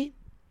 You feel me?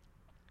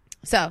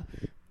 So,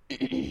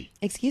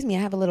 excuse me.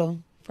 I have a little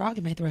frog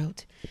in my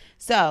throat.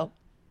 So,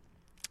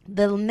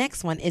 the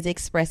next one is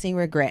expressing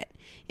regret.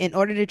 In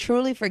order to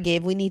truly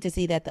forgive, we need to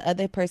see that the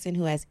other person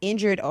who has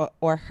injured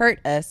or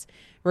hurt us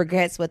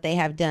regrets what they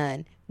have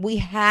done. We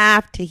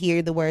have to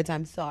hear the words,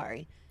 I'm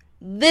sorry.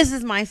 This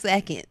is my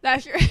second.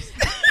 That's yours.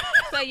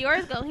 So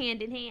yours go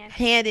hand in hand.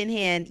 Hand in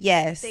hand,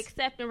 yes. The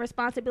accepting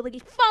responsibility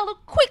follow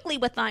quickly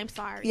with I'm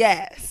sorry.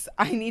 Yes.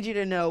 I need you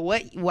to know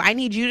I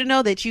need you to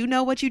know that you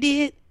know what you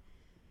did.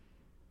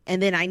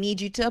 And then I need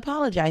you to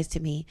apologize to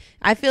me.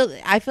 I feel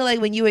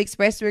like when you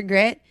express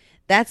regret,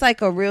 that's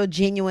like a real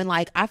genuine,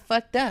 like, I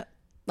fucked up.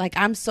 Like,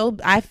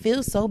 I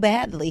feel so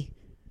badly.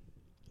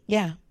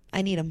 Yeah,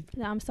 I need them.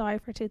 I'm sorry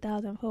for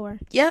 2004.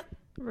 Yep.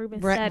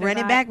 Ruben Studdard. Run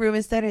it back,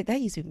 Ruben Studdard.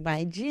 That used to be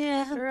my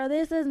jam. Girl,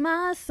 this is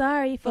my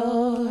sorry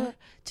for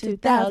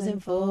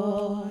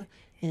 2004.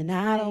 And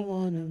I don't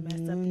want to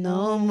mess up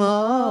no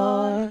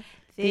more.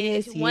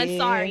 This one year.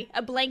 Sorry.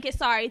 A blanket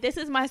sorry. This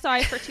is my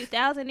sorry for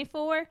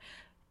 2004.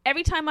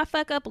 Every time I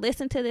fuck up,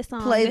 listen to this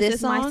song. Play this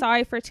is song? my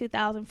sorry for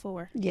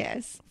 2004.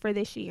 Yes. For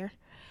this year.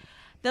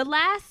 The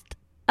last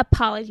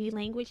apology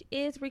language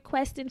is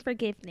requesting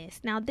forgiveness.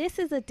 Now, this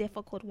is a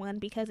difficult one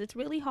because it's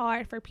really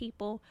hard for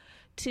people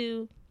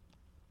to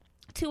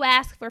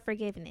ask for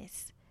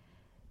forgiveness.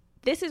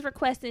 This is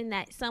requesting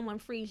that someone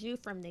frees you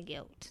from the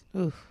guilt.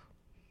 Oof.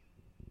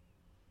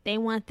 They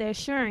want the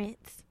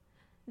assurance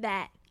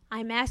that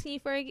I'm asking you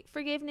for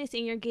forgiveness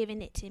and you're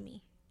giving it to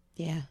me.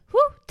 Yeah.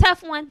 Whew,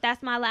 tough one.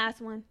 That's my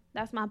last one.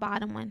 That's my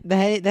bottom one.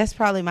 That's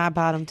probably my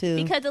bottom too.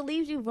 Because it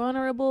leaves you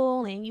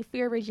vulnerable and you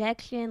fear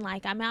rejection.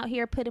 Like, I'm out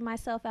here putting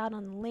myself out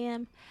on the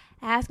limb,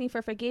 asking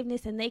for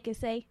forgiveness, and they can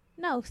say,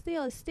 no,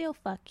 still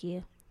fuck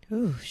you.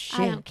 Ooh, shit.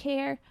 I don't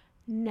care.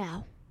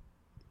 No.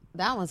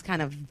 That one's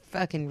kind of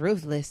fucking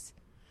ruthless.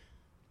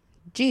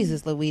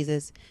 Jesus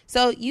Louises.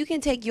 So you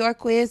can take your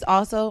quiz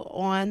also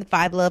on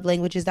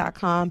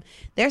 5lovelanguages.com.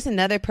 There's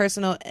another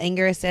personal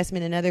anger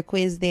assessment, another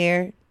quiz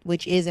there,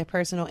 which is a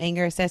personal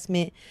anger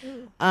assessment,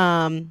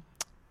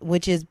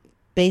 which is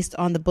based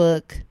on the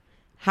book,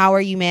 How Are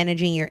You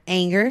Managing Your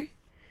Anger?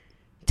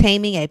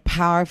 Taming a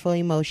Powerful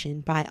Emotion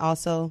by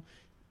also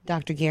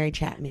Dr. Gary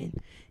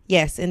Chapman.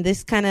 Yes, and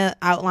this kind of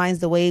outlines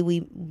the way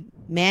we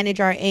manage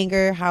our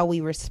anger, how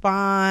we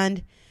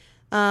respond.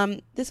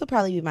 This will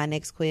probably be my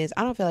next quiz.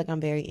 I don't feel like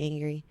I'm very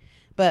angry,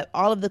 but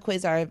all of the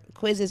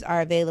quizzes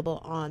are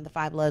available on the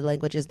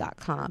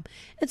 5lovelanguages.com.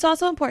 It's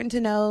also important to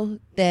know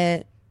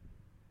that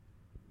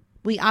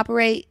we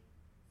operate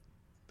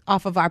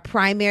off of our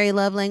primary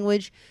love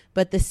language,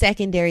 but the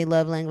secondary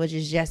love language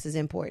is just as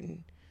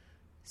important.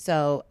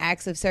 So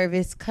acts of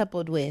service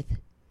coupled with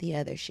the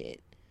other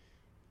shit.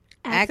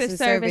 Acts of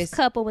service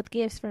coupled with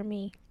gifts for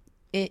me.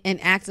 And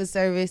acts of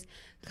service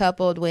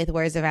coupled with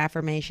words of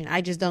affirmation.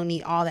 I just don't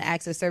need all the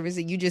acts of service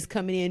and you just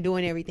coming in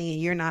doing everything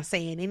and you're not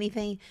saying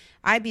anything.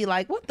 I'd be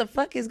like, what the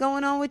fuck is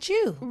going on with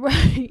you?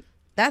 Right.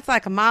 That's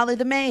like a Molly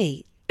the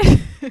maid.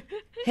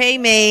 Hey,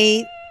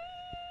 maid.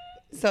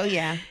 So,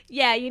 yeah.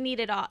 Yeah, you need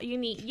it all. You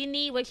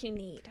need what you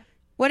need.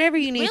 Whatever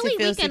you need Really, to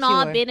feel we can secure.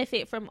 all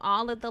benefit from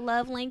all of the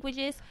love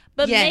languages,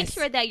 but make Yes.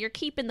 sure that you're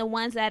keeping the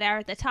ones that are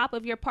at the top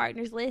of your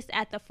partner's list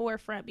at the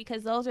forefront,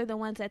 because those are the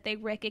ones that they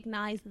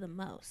recognize the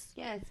most.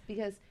 Yes,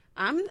 because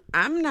I'm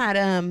not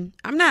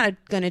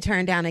gonna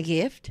turn down a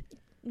gift.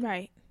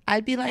 Right.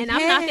 I'd be like, And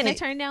I'm not "Hey." going to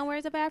turn down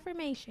words of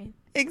affirmation.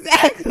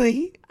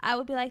 Exactly. I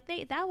would be like,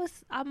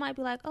 I might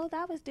be like, oh,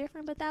 that was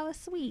different, but that was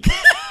sweet.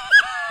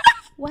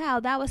 Wow,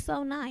 that was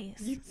so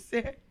nice. You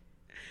said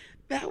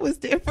that was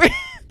different.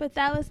 But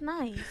that was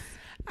nice.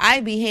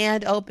 I'd be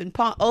hand open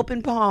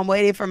palm,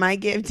 waiting for my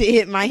gift to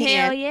hit my Hell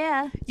hand.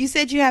 yeah. You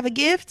said you have a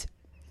gift?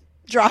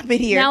 Drop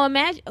it here. Now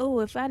imagine,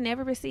 if I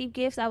never received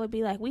gifts, I would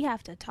be like, we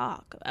have to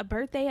talk. A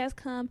birthday has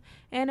come,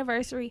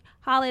 anniversary,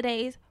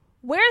 holidays.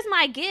 Where's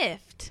my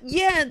gift?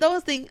 Yeah,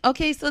 those things.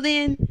 Okay, so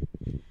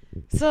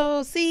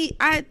see,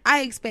 I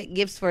expect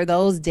gifts for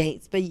those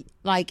dates, but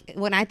like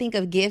when I think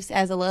of gifts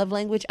as a love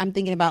language, I'm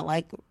thinking about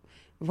like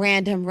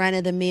random run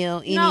of the mill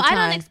anytime. No, I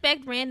don't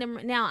expect random.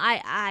 Now,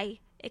 I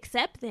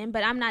accept them,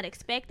 but I'm not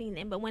expecting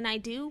them. But when I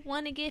do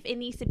want a gift, it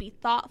needs to be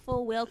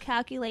thoughtful, well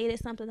calculated,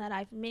 something that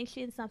I've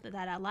mentioned, something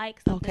that I like,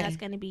 something Okay. that's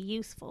going to be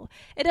useful.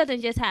 It doesn't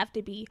just have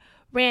to be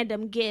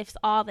random gifts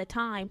all the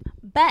time.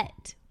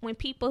 But when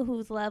people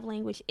whose love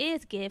language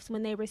is gifts,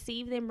 when they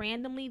receive them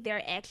randomly,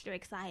 they're extra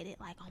excited.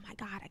 Like, oh my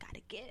God, I got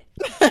a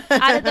gift.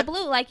 Out of the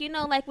blue. Like,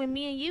 like when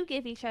me and you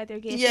give each other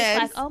gifts,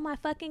 Yes. it's like, oh my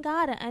fucking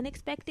God, an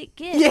unexpected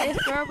gift. Yes.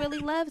 This girl really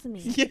loves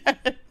me.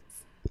 Yes.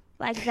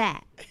 Like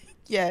that.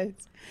 Yes.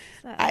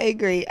 So. I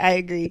agree.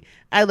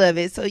 I love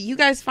it. So you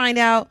guys find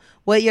out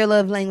what your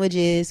love language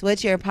is,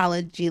 what your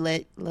apology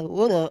language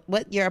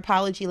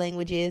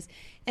is,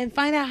 and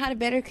find out how to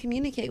better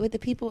communicate with the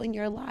people in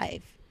your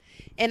life.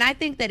 And I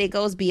think that it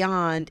goes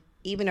beyond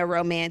even a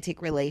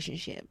romantic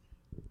relationship.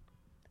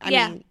 I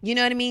mean, you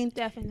know what I mean?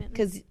 Definitely.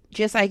 Because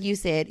just like you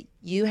said,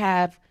 you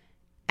have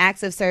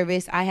acts of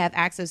service. I have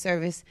acts of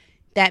service.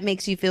 That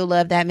makes you feel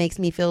loved. That makes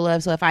me feel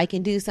loved. So if I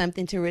can do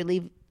something to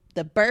relieve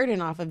the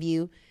burden off of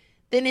you,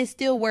 then it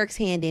still works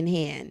hand in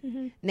hand.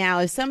 Mm-hmm. Now,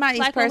 if somebody's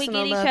Like when we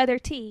personal get love, each other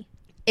tea.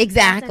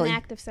 exactly. That's an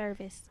act of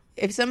service.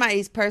 If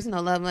somebody's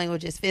personal love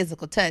language is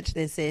physical touch,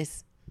 then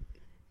sis,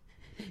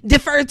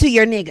 defer to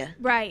your nigga.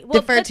 Right.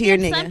 Well, Defer but to your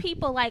then nigga. some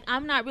people, like,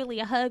 I'm not really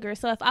a hugger.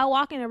 So if I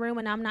walk in a room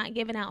and I'm not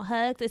giving out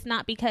hugs, it's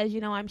not because,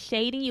 I'm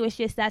shading you. It's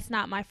just that's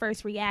not my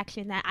first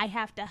reaction, that I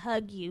have to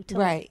hug you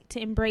to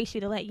embrace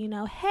you, to let you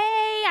know, hey,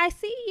 I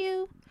see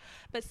you.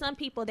 But some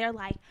people, they're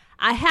like,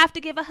 I have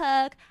to give a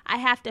hug. I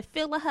have to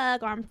feel a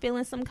hug, or I'm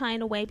feeling some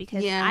kind of way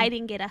because I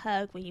didn't get a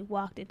hug when you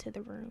walked into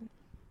the room.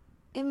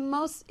 In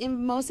most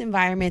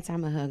environments,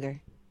 I'm a hugger.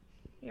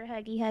 You're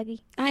huggy.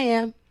 I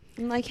am.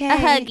 I'm like, hey,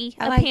 huggy,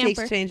 I a like pamper.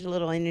 to exchange a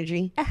little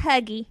energy. A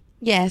huggy.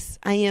 Yes,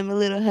 I am a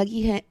little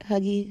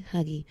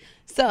huggy.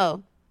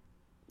 So,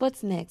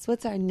 what's next?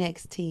 What's our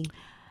next tea?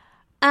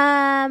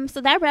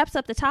 So that wraps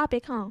up the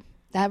topic, huh?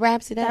 That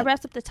wraps it up. That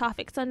wraps up the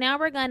topic. So now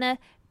we're gonna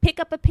pick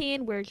up a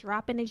pen. We're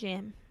dropping a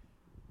gem.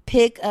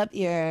 Pick up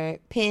your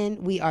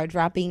pen. We are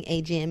dropping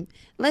a gem.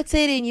 Let's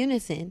say it in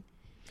unison.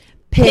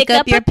 Pick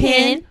up your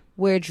pen.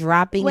 We're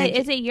dropping Wait, a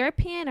is it your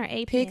pen or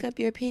a pen? Pick up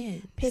your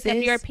pen. Pick sis.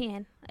 up your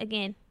pen.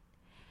 Again.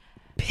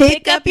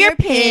 Pick up your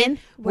pen.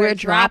 We're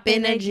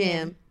dropping a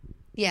gem.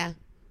 Yeah.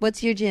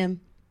 What's your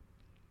gem?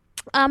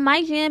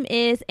 My gem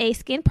is a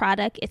skin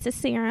product. It's a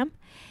serum.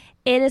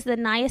 It is the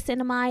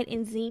niacinamide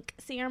and zinc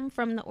serum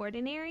from The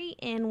Ordinary.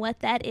 And what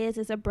that is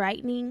a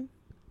brightening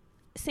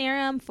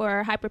serum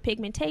for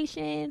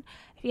hyperpigmentation,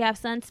 if you have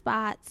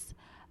sunspots.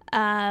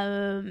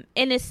 And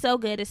it's so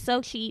good. It's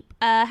so cheap.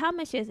 How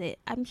much is it?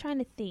 I'm trying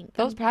to think.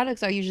 Those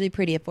products are usually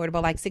pretty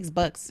affordable, like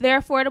 $6.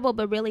 They're affordable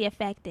but really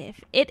effective.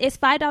 It is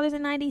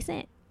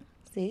 $5.90.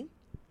 See?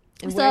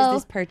 And So- where's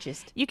this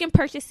purchased? You can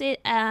purchase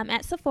it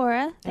at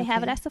Sephora. They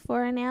have it Okay. at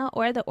Sephora now,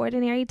 or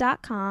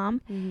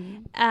theordinary.com.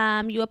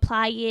 Mm-hmm. You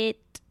apply it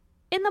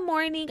in the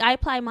morning. I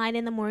apply mine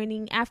in the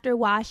morning after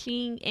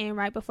washing and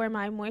right before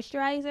my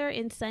moisturizer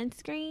and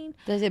sunscreen.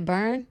 Does it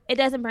burn? It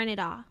doesn't burn at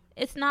all.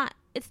 It's not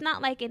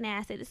like an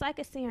acid. It's like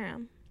a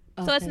serum.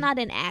 So it's Okay. not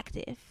an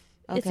active.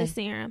 It's a Okay.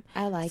 serum.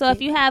 I like So it.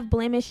 if you have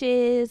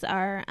blemishes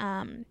or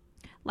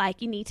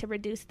like you need to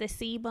reduce the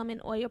sebum and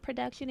oil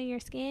production in your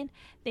skin,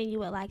 then you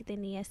would like the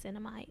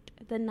niacinamide.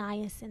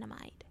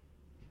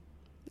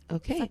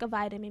 Okay. It's like a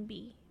vitamin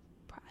B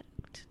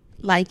product.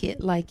 Like it.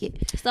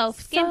 So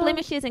skin So-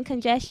 blemishes and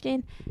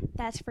congestion,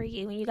 that's for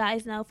you. And you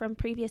guys know from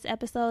previous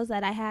episodes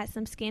that I had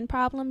some skin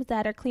problems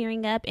that are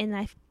clearing up, and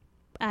I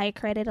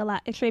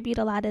attribute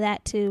a lot of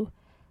that to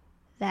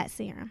that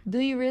serum. Do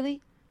you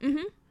really?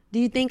 Mm-hmm. Do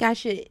you think I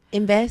should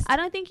invest? I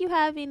don't think you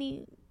have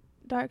any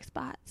dark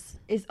spots.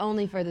 It's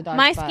only for the dark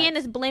My spots. skin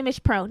is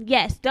blemish prone.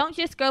 Yes, don't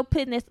just go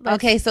putting this.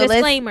 Okay, so let's-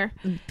 disclaimer.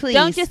 Please.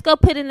 Don't just go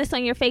putting this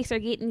on your face or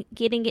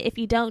getting it if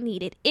you don't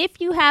need it.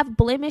 If you have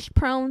blemish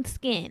prone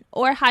skin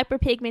or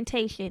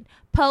hyperpigmentation,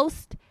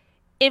 post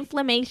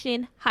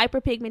inflammation,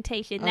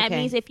 hyperpigmentation. That Okay.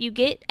 means if you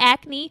get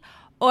acne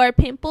or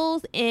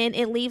pimples and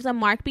it leaves a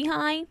mark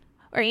behind,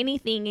 or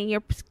anything and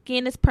your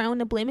skin is prone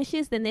to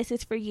blemishes, then this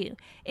is for you.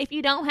 If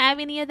you don't have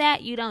any of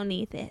that, you don't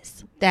need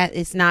this. That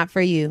it's not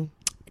for you.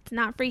 It's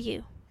not for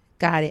you.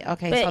 Got it.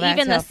 Okay, But so that's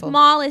even helpful. the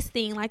smallest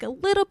thing, like a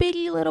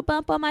little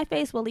bump on my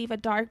face, will leave a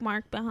dark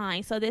mark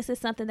behind. So this is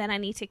something that I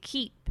need to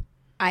keep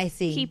I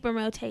see. in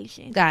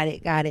rotation. Got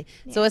it. Yeah.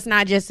 So it's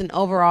not just an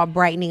overall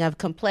brightening of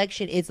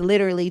complexion. It's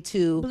literally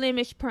to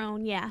Blemish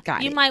prone, yeah.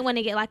 Got You it. might want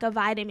to get like a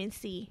vitamin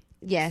C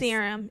yes.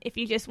 serum if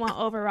you just want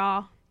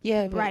overall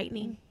Yeah, but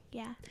brightening.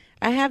 Yeah.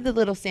 I have the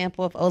little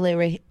sample of Ole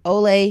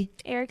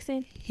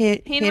Erickson.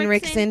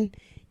 Henriksen.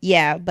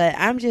 Yeah, but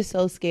I'm just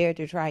so scared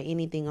to try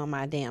anything on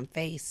my damn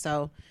face.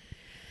 So,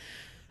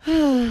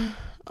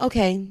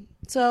 okay.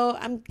 So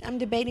I'm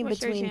debating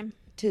What's your between gym?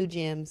 2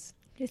 gyms.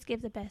 Just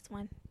give the best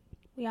one.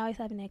 We always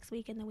have next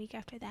week and the week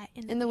after that.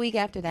 And the week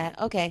after that.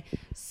 Okay.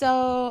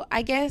 So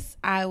I guess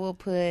I will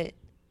put.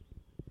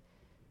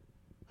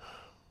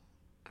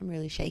 I'm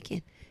really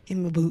shaking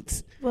in my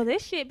boots. Well,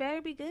 this shit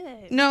better be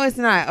good. No, it's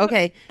not.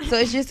 Okay. So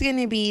it's just going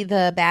to be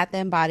the Bath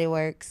and Body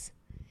Works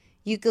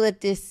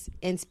Eucalyptus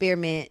and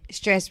Spearmint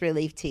Stress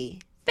Relief Tea.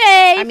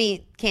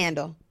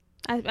 Candle.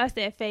 I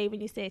said fave when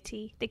you said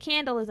tea. The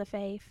candle is a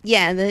fave.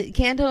 Yeah, the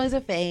candle is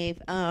a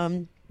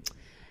fave.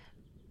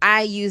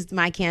 I used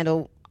my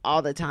candle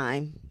all the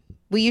time.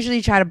 We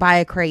usually try to buy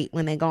a crate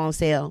when they go on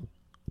sale.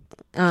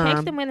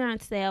 Text them when they're on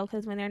sale,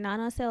 because when they're not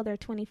on sale, they're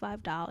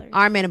 $25.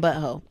 Arm and a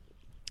butthole.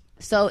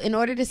 So in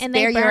order to And they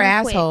spare your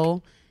burn quick.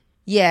 asshole,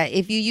 yeah,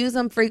 if you use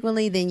them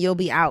frequently, then you'll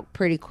be out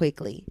pretty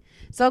quickly.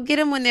 So get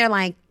them when they're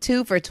like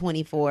 2 for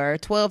 $24,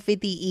 $12.50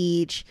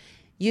 each.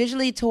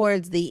 Usually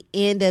towards the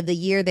end of the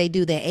year, they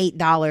do the $8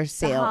 The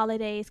sale.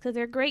 holidays, because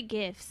they're great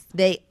gifts.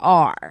 They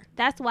are.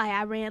 That's why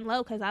I ran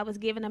low, because I was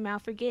giving them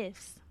out for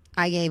gifts.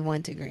 I gave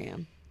 1 to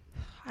Graham.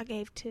 I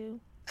gave 2.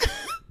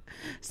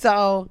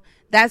 So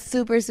that's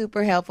super,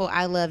 super helpful.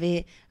 I love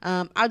it.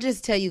 I'll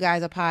just tell you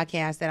guys a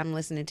podcast that I'm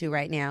listening to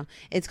right now.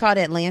 It's called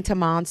Atlanta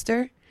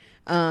Monster.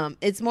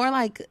 It's more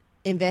like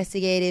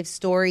investigative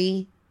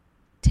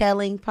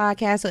storytelling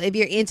podcast. So if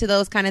you're into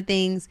those kind of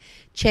things,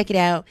 check it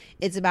out.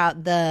 It's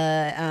about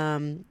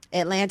the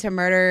Atlanta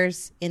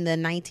murders in the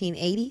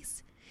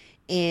 1980s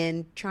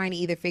and trying to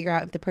either figure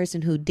out if the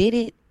person who did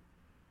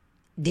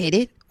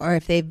it, or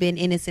if they've been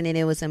innocent and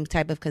it was some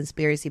type of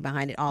conspiracy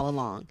behind it all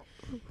along.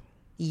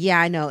 Yeah,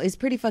 I know. It's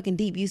pretty fucking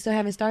deep. You still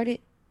haven't started?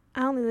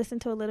 I only listened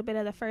to a little bit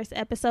of the first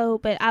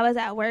episode, but I was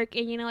at work,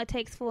 and it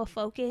takes full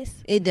focus.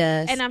 It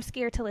does. And I'm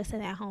scared to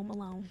listen at home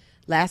alone.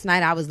 Last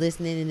night I was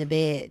listening in the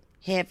bed,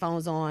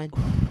 headphones on.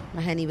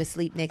 My honey was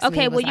asleep next to me.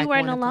 Okay, It was well, you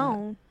like weren't 1 o'clock.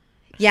 alone.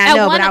 Yeah, I At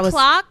know, 1 but I was.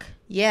 o'clock?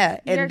 Yeah,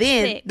 You're and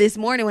then sick. this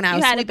morning when I You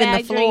was had a sweeping the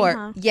bad dream, floor,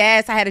 huh?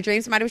 yes, I had a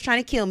dream somebody was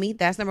trying to kill me.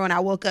 That's number one. I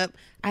woke up.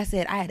 I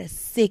said I had a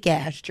sick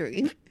ass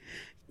dream.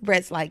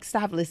 Brett's like,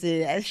 stop listening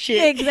to that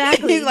shit.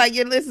 Exactly. He's like,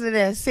 you're listening to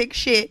that sick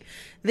shit.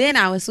 Then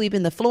I was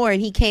sweeping the floor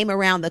and he came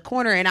around the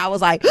corner and I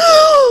was like,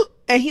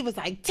 and he was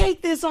like,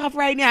 take this off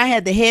right now. I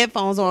had the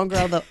headphones on,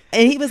 girl.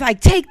 And he was like,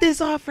 take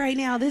this off right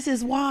now. This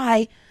is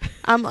why.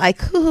 I'm like,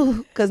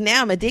 because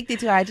now I'm addicted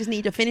to it. I just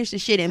need to finish the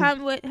shit. And How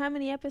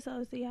many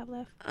episodes do you have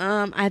left?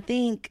 I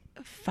think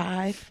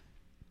 5.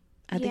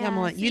 I think I'm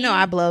Yeah, on. see,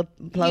 I blow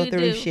you through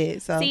do.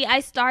 shit. So See, I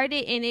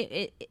started, and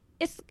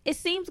it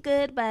seems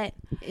good, but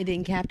it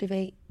didn't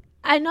captivate.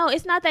 I know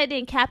it's not that it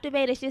didn't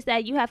captivate. It's just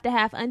that you have to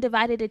have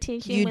undivided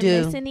attention You when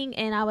do. listening.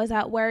 And I was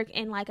at work,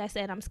 and like I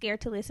said, I'm scared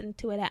to listen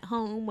to it at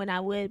home when I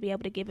would be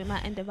able to give it my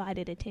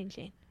undivided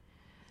attention.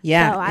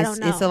 Yeah, So, I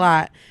don't it's a know.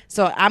 lot.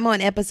 So I'm on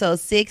episode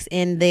 6,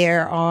 and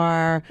there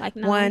are Like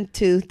 9? 1,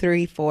 2,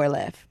 3, 4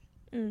 left.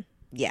 Mm.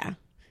 Yeah,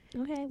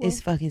 Okay, well,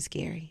 it's fucking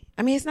scary.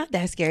 I mean, it's not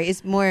that scary.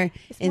 It's more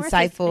It's more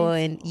insightful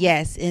and suspenseful.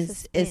 yes, it's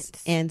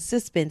Suspense. and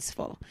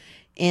suspenseful.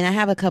 And I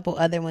have a couple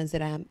other ones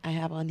that I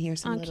have on here.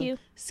 Some On little cue?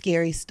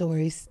 scary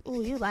stories.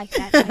 ooh, you like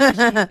that type of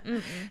shit.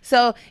 Mm-mm.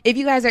 So if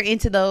you guys are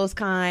into those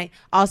kind,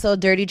 also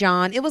Dirty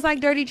John. It was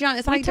like Dirty John.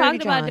 It's We like Dirty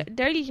talked John. about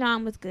Dirty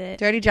John was good.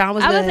 Dirty John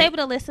was I good. was able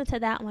to listen to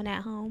that one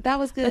at home. That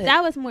was good. But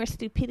that was more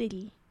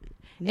stupidity.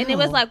 And it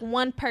was No. like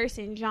one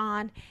person,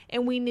 John,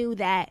 and we knew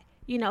that,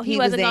 he was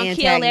wasn't the going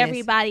to kill antagonist.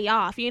 everybody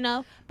off,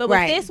 But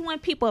Right. with this one,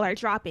 people are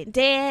dropping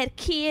dead,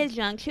 kids,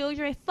 young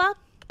children. Fuck,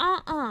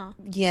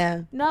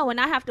 Yeah. No, and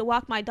I have to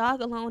walk my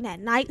dog alone at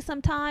night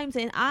sometimes,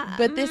 and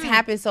But this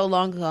happened so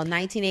long ago,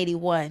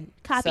 1981.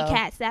 So,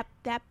 Copycats.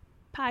 That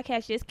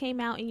podcast just came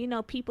out,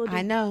 and people do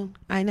I know.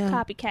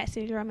 copycat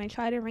syndrome and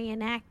try to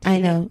reenact I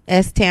it. know.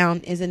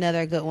 S-Town is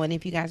another good one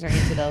if you guys are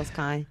into those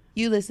kind.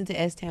 You listen to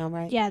S-Town,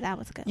 right? Yeah, that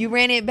was good. You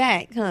ran it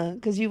back, huh?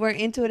 Because you weren't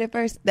into it at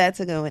first. That's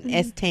a good one. Mm-hmm.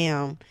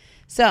 S-Town.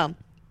 So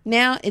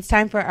now it's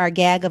time for our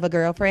gag of a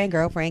girlfriend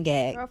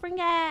gag. Girlfriend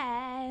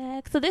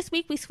gag. So this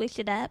week we switched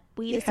it up.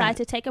 We Yeah. decided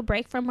to take a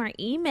break from our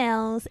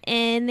emails,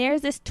 and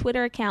there's this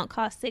Twitter account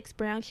called 6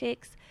 Brown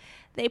Chicks.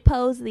 They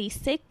pose these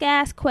sick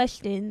ass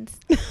questions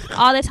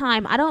all the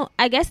time.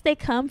 I guess they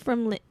come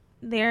from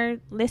their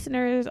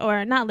listeners,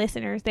 or not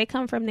listeners. They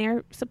come from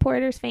their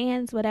supporters,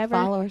 fans, whatever.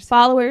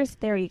 Followers.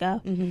 There you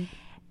go.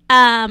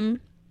 Mm-hmm.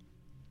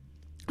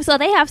 So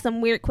they have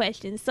some weird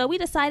questions. So we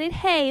decided,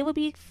 hey, it would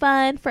be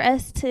fun for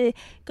us to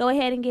go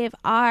ahead and give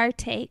our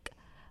take,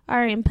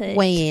 our input.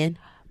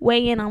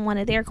 Weigh in On one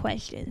of their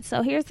questions.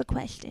 So here's the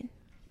question.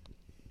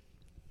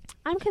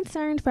 I'm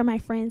concerned for my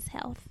friend's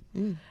health.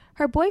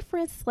 Her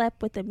boyfriend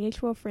slept with a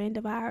mutual friend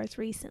of ours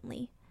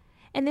recently,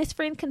 and this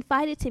friend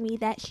confided to me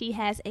that she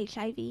has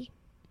HIV.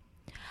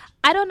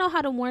 I don't know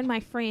how to warn my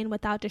friend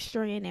without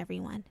destroying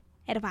everyone.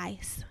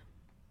 Advice.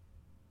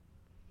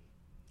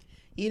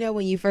 You know,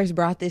 when you first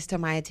brought this to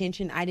my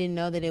attention, I didn't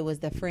know that it was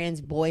the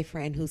friend's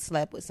boyfriend who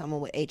slept with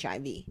someone with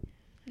HIV.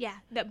 Yeah,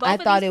 I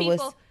thought it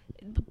was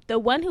the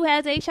one who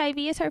has HIV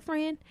is her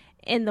friend,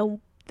 and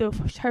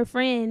her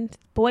friend's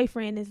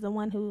boyfriend is the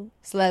one who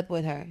slept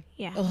with her.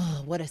 Yeah.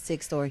 Oh, what a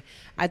sick story.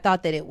 I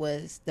thought that it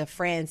was the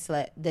friend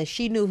that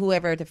she knew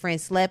whoever the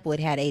friend slept with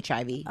had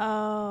HIV.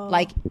 Oh.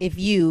 Like if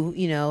you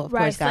know, of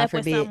course, God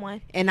forbid.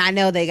 And I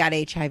know they got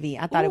HIV.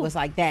 I thought it was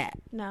like that.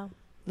 No.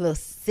 A little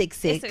sick.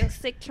 It's a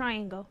sick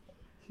triangle.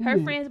 Her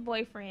friend's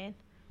boyfriend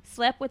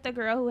slept with the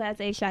girl who has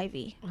HIV.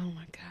 Oh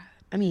my God.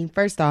 I mean,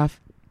 first off,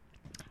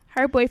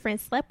 her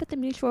boyfriend slept with a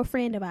mutual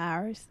friend of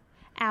ours,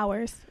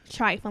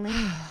 trifling.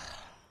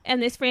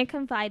 And this friend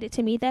confided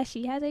to me that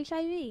she has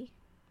HIV.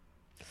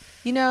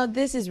 You know,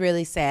 this is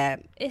really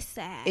sad. It's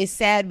sad. It's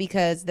sad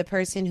because the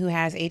person who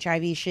has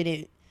HIV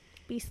shouldn't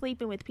be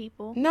sleeping with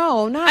people.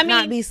 No,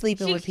 not be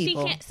sleeping with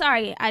people. She can't,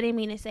 sorry, I didn't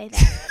mean to say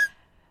that.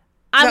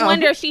 I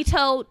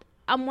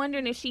I'm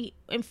wondering if she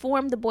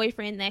informed the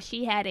boyfriend that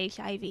she had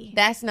HIV.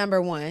 That's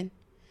number one.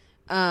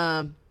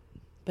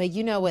 But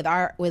you know, with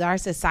our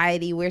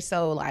society, we're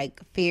so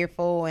like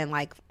fearful and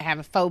like have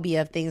a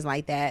phobia of things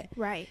like that.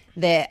 Right.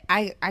 That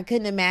I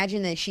couldn't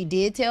imagine that she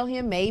did tell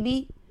him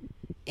maybe,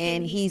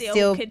 and he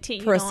still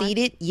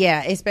proceeded. On.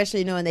 Yeah,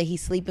 especially knowing that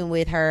he's sleeping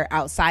with her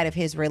outside of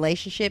his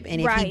relationship,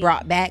 and if he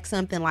brought back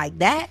something like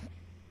that,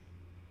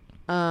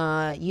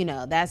 you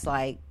know, that's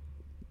like,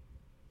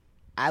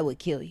 I would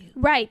kill you.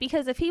 Right,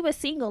 because if he was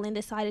single and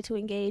decided to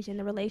engage in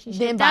the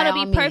relationship, that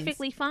would be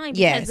perfectly fine,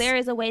 because there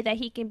is a way that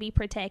he can be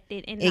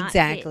protected and not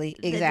get the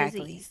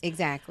disease.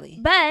 Exactly.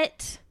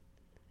 But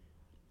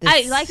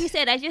like you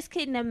said, I just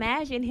couldn't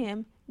imagine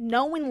him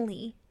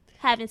knowingly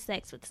having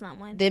sex with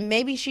someone. Then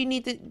maybe she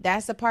needs to.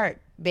 That's the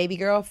part, baby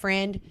girl,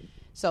 friend.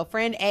 So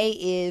friend A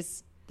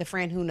is the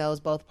friend who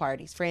knows both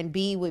parties. Friend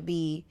B would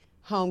be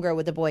homegirl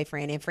with the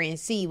boyfriend, and friend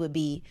C would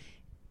be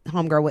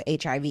homegirl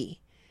with HIV.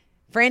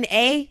 Friend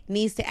A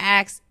needs to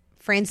ask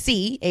friend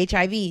C,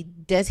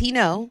 HIV, does he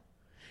know?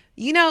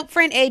 You know,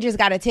 friend A just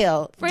got to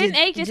tell. Friend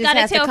A just got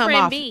to tell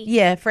friend B.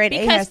 Yeah, friend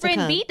A has to come. Because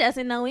friend B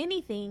doesn't know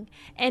anything.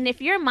 And if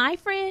you're my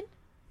friend,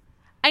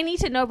 I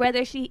need to know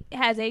whether she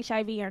has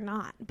HIV or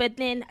not. But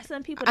then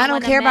some people I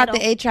don't care about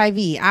the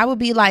HIV. I would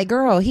be like,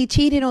 girl, he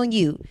cheated on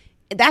you.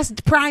 That's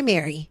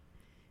primary.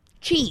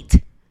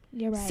 Cheat.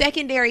 You're right.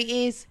 Secondary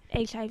is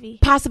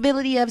HIV.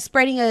 Possibility of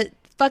spreading a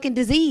fucking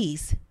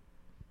disease.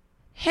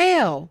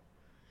 Hell.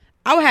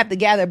 I would have to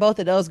gather both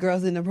of those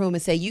girls in the room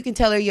and say, you can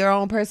tell her your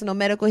own personal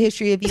medical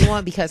history if you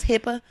want, because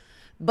HIPAA.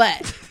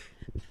 But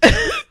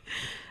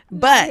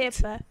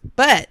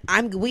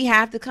we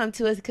have to come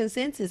to a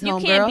consensus,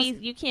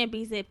 homegirls. You can't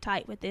be zip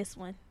tight with this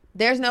one.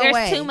 There's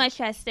way. Too much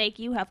at stake.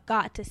 You have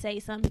got to say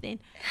something.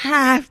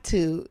 Have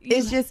to.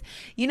 It's just,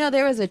 you know,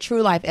 there was a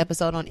True Life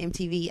episode on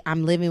MTV,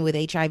 I'm Living with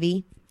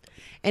HIV.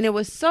 And it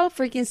was so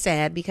freaking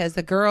sad because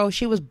the girl,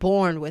 she was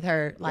born with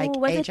her like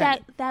was HIV.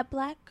 it that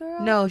black girl?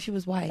 No, she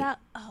was white.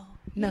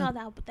 You know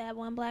that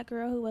one black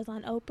girl who was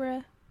on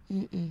Oprah?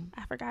 Mm-mm.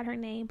 I forgot her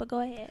name, but go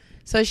ahead.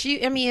 So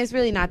it's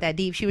really not that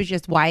deep. She was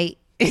just white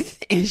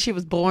and she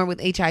was born with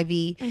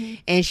HIV,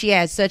 and she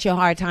had such a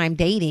hard time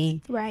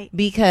dating. Right.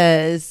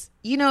 Because,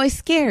 you know, it's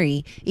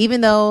scary. Even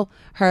though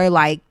her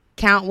like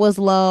count was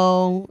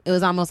low, it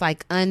was almost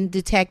like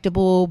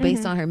undetectable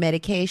based on her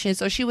medication.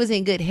 So she was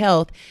in good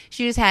health.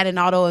 She just had an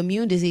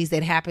autoimmune disease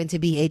that happened to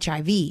be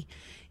HIV,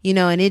 you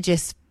know, and it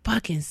just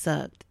fucking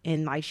sucked.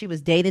 And like she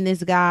was dating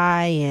this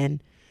guy,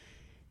 and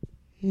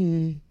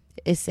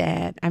it's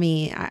sad. I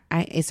mean,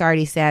 I it's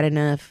already sad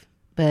enough,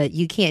 but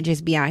you can't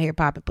just be out here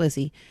popping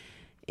pussy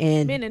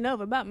and bending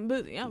over popping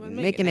pussy. I'm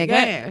making that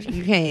gas.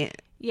 You can't.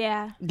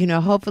 Yeah. You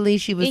know, hopefully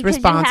she was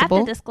responsible. You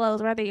have to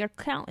disclose whether your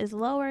count is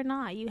low or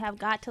not. You have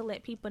got to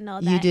let people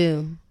know that you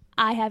do.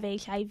 I have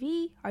HIV.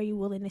 Are you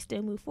willing to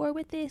still move forward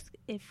with this?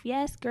 If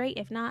yes, great.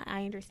 If not,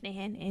 I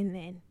understand.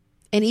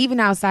 And even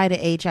outside of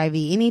HIV,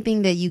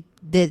 anything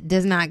that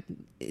does not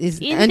is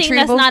anything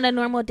untreatable. That's not a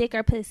normal dick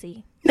or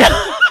pussy.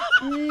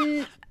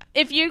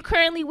 If you're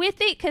currently with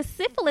it, because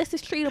syphilis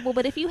is treatable,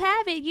 but if you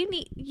have it,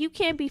 you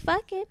can't be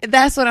fucking.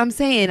 That's what I'm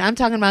saying. I'm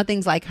talking about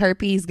things like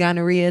herpes,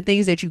 gonorrhea,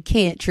 things that you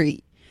can't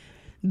treat.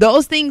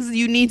 Those things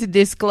you need to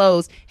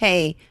disclose.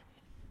 Hey,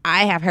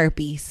 I have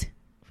herpes.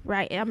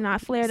 Right. I'm not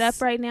flared up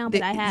right now,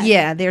 but I have.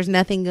 Yeah, there's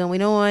nothing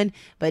going on,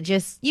 but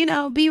just, you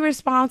know, be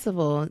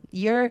responsible.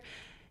 Your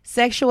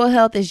sexual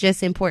health is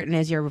just important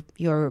as your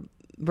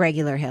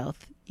regular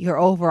health, your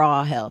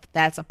overall health.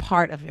 That's a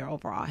part of your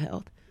overall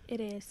health. It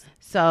is.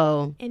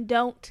 So. And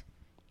don't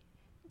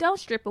don't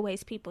strip away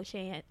people's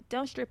chance.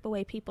 Don't strip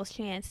away people's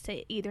chance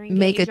to either engage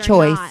Make a or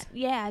choice. not.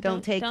 Yeah,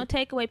 don't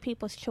take away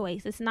people's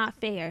choice. It's not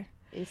fair.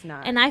 It's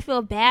not. And I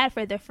feel bad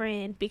for the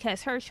friend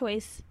because her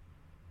choice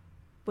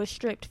was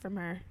stripped from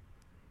her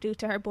due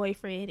to her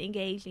boyfriend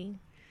engaging.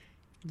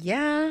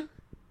 Yeah.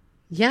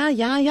 Yeah,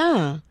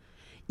 it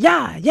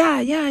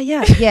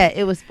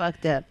was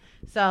fucked up.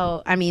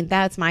 So, I mean,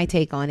 that's my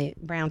take on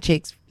it. Brown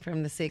chicks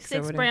from the six.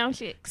 Six brown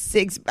chicks.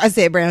 I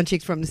said brown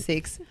chicks from the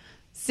six.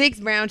 6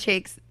 brown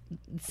chicks.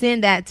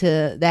 Send that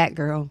to that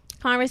girl.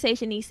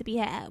 Conversation needs to be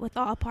had with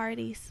all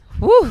parties.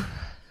 Woo. Okay.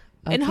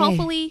 And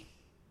hopefully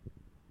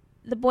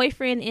the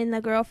boyfriend and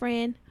the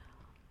girlfriend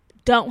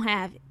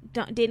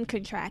didn't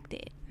contract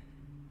it.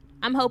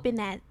 I'm hoping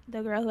that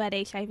the girl who had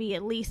HIV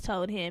at least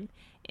told him,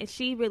 and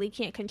she really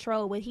can't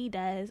control what he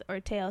does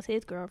or tells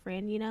his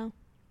girlfriend, you know?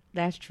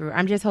 That's true.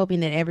 I'm just hoping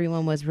that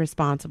everyone was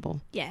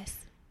responsible. Yes.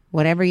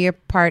 Whatever your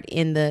part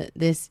in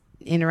this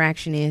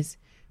interaction is,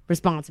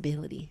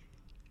 responsibility.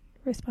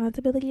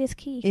 Responsibility is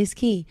key. Is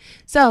key.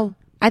 So,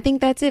 I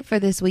think that's it for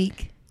this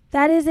week.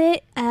 That is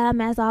it.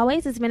 As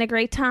always, it's been a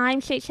great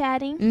time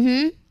chit-chatting.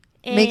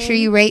 Mm-hmm. Make sure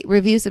you rate,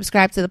 review,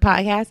 subscribe to the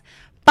podcast.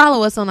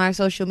 Follow us on our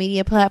social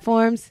media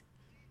platforms.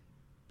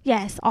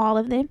 Yes, all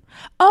of them.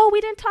 Oh,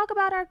 we didn't talk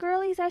about our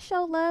girlies that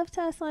show love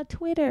to us on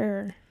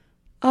Twitter.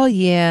 Oh,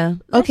 yeah.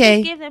 Let's Okay.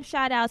 just give them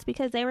shout outs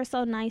because they were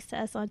so nice to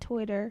us on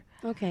Twitter.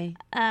 Okay.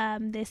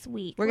 This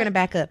week. We're going to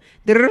back up.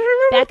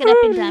 Back it up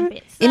and dump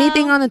it. So,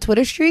 Anything on the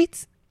Twitter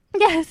streets?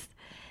 Yes.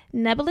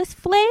 Nebulous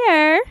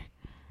Flair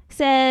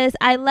says,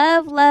 I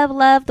love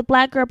the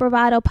Black Girl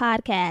Bravado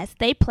podcast.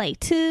 They play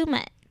too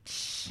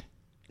much.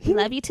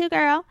 Love you too,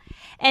 girl.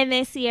 And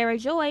then Sierra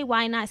Joy,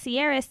 Why Not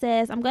Sierra,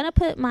 says, I'm going to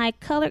put my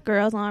colored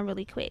girls on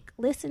really quick.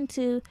 Listen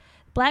to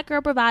Black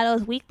Girl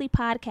Bravado's weekly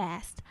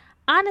podcast.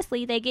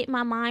 Honestly, they get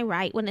my mind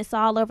right when it's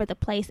all over the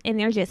place and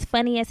they're just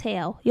funny as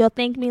hell. You'll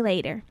thank me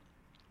later.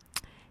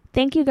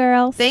 Thank you,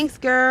 girls. Thanks,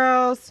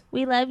 girls.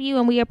 We love you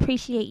and we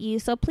appreciate you.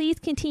 So please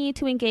continue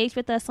to engage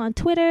with us on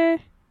Twitter.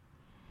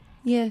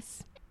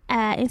 Yes.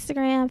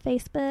 Instagram,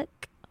 Facebook.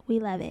 We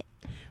love it.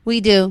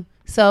 We do.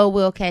 So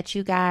we'll catch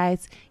you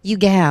guys, you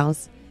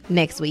gals,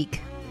 next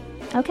week.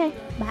 Okay.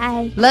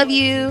 Bye. Love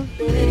you.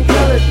 Pretty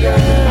colored girl.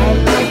 I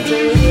like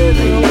to hear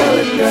the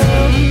colored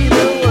girl.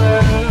 The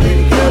world.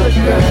 Pretty colored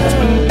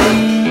girl.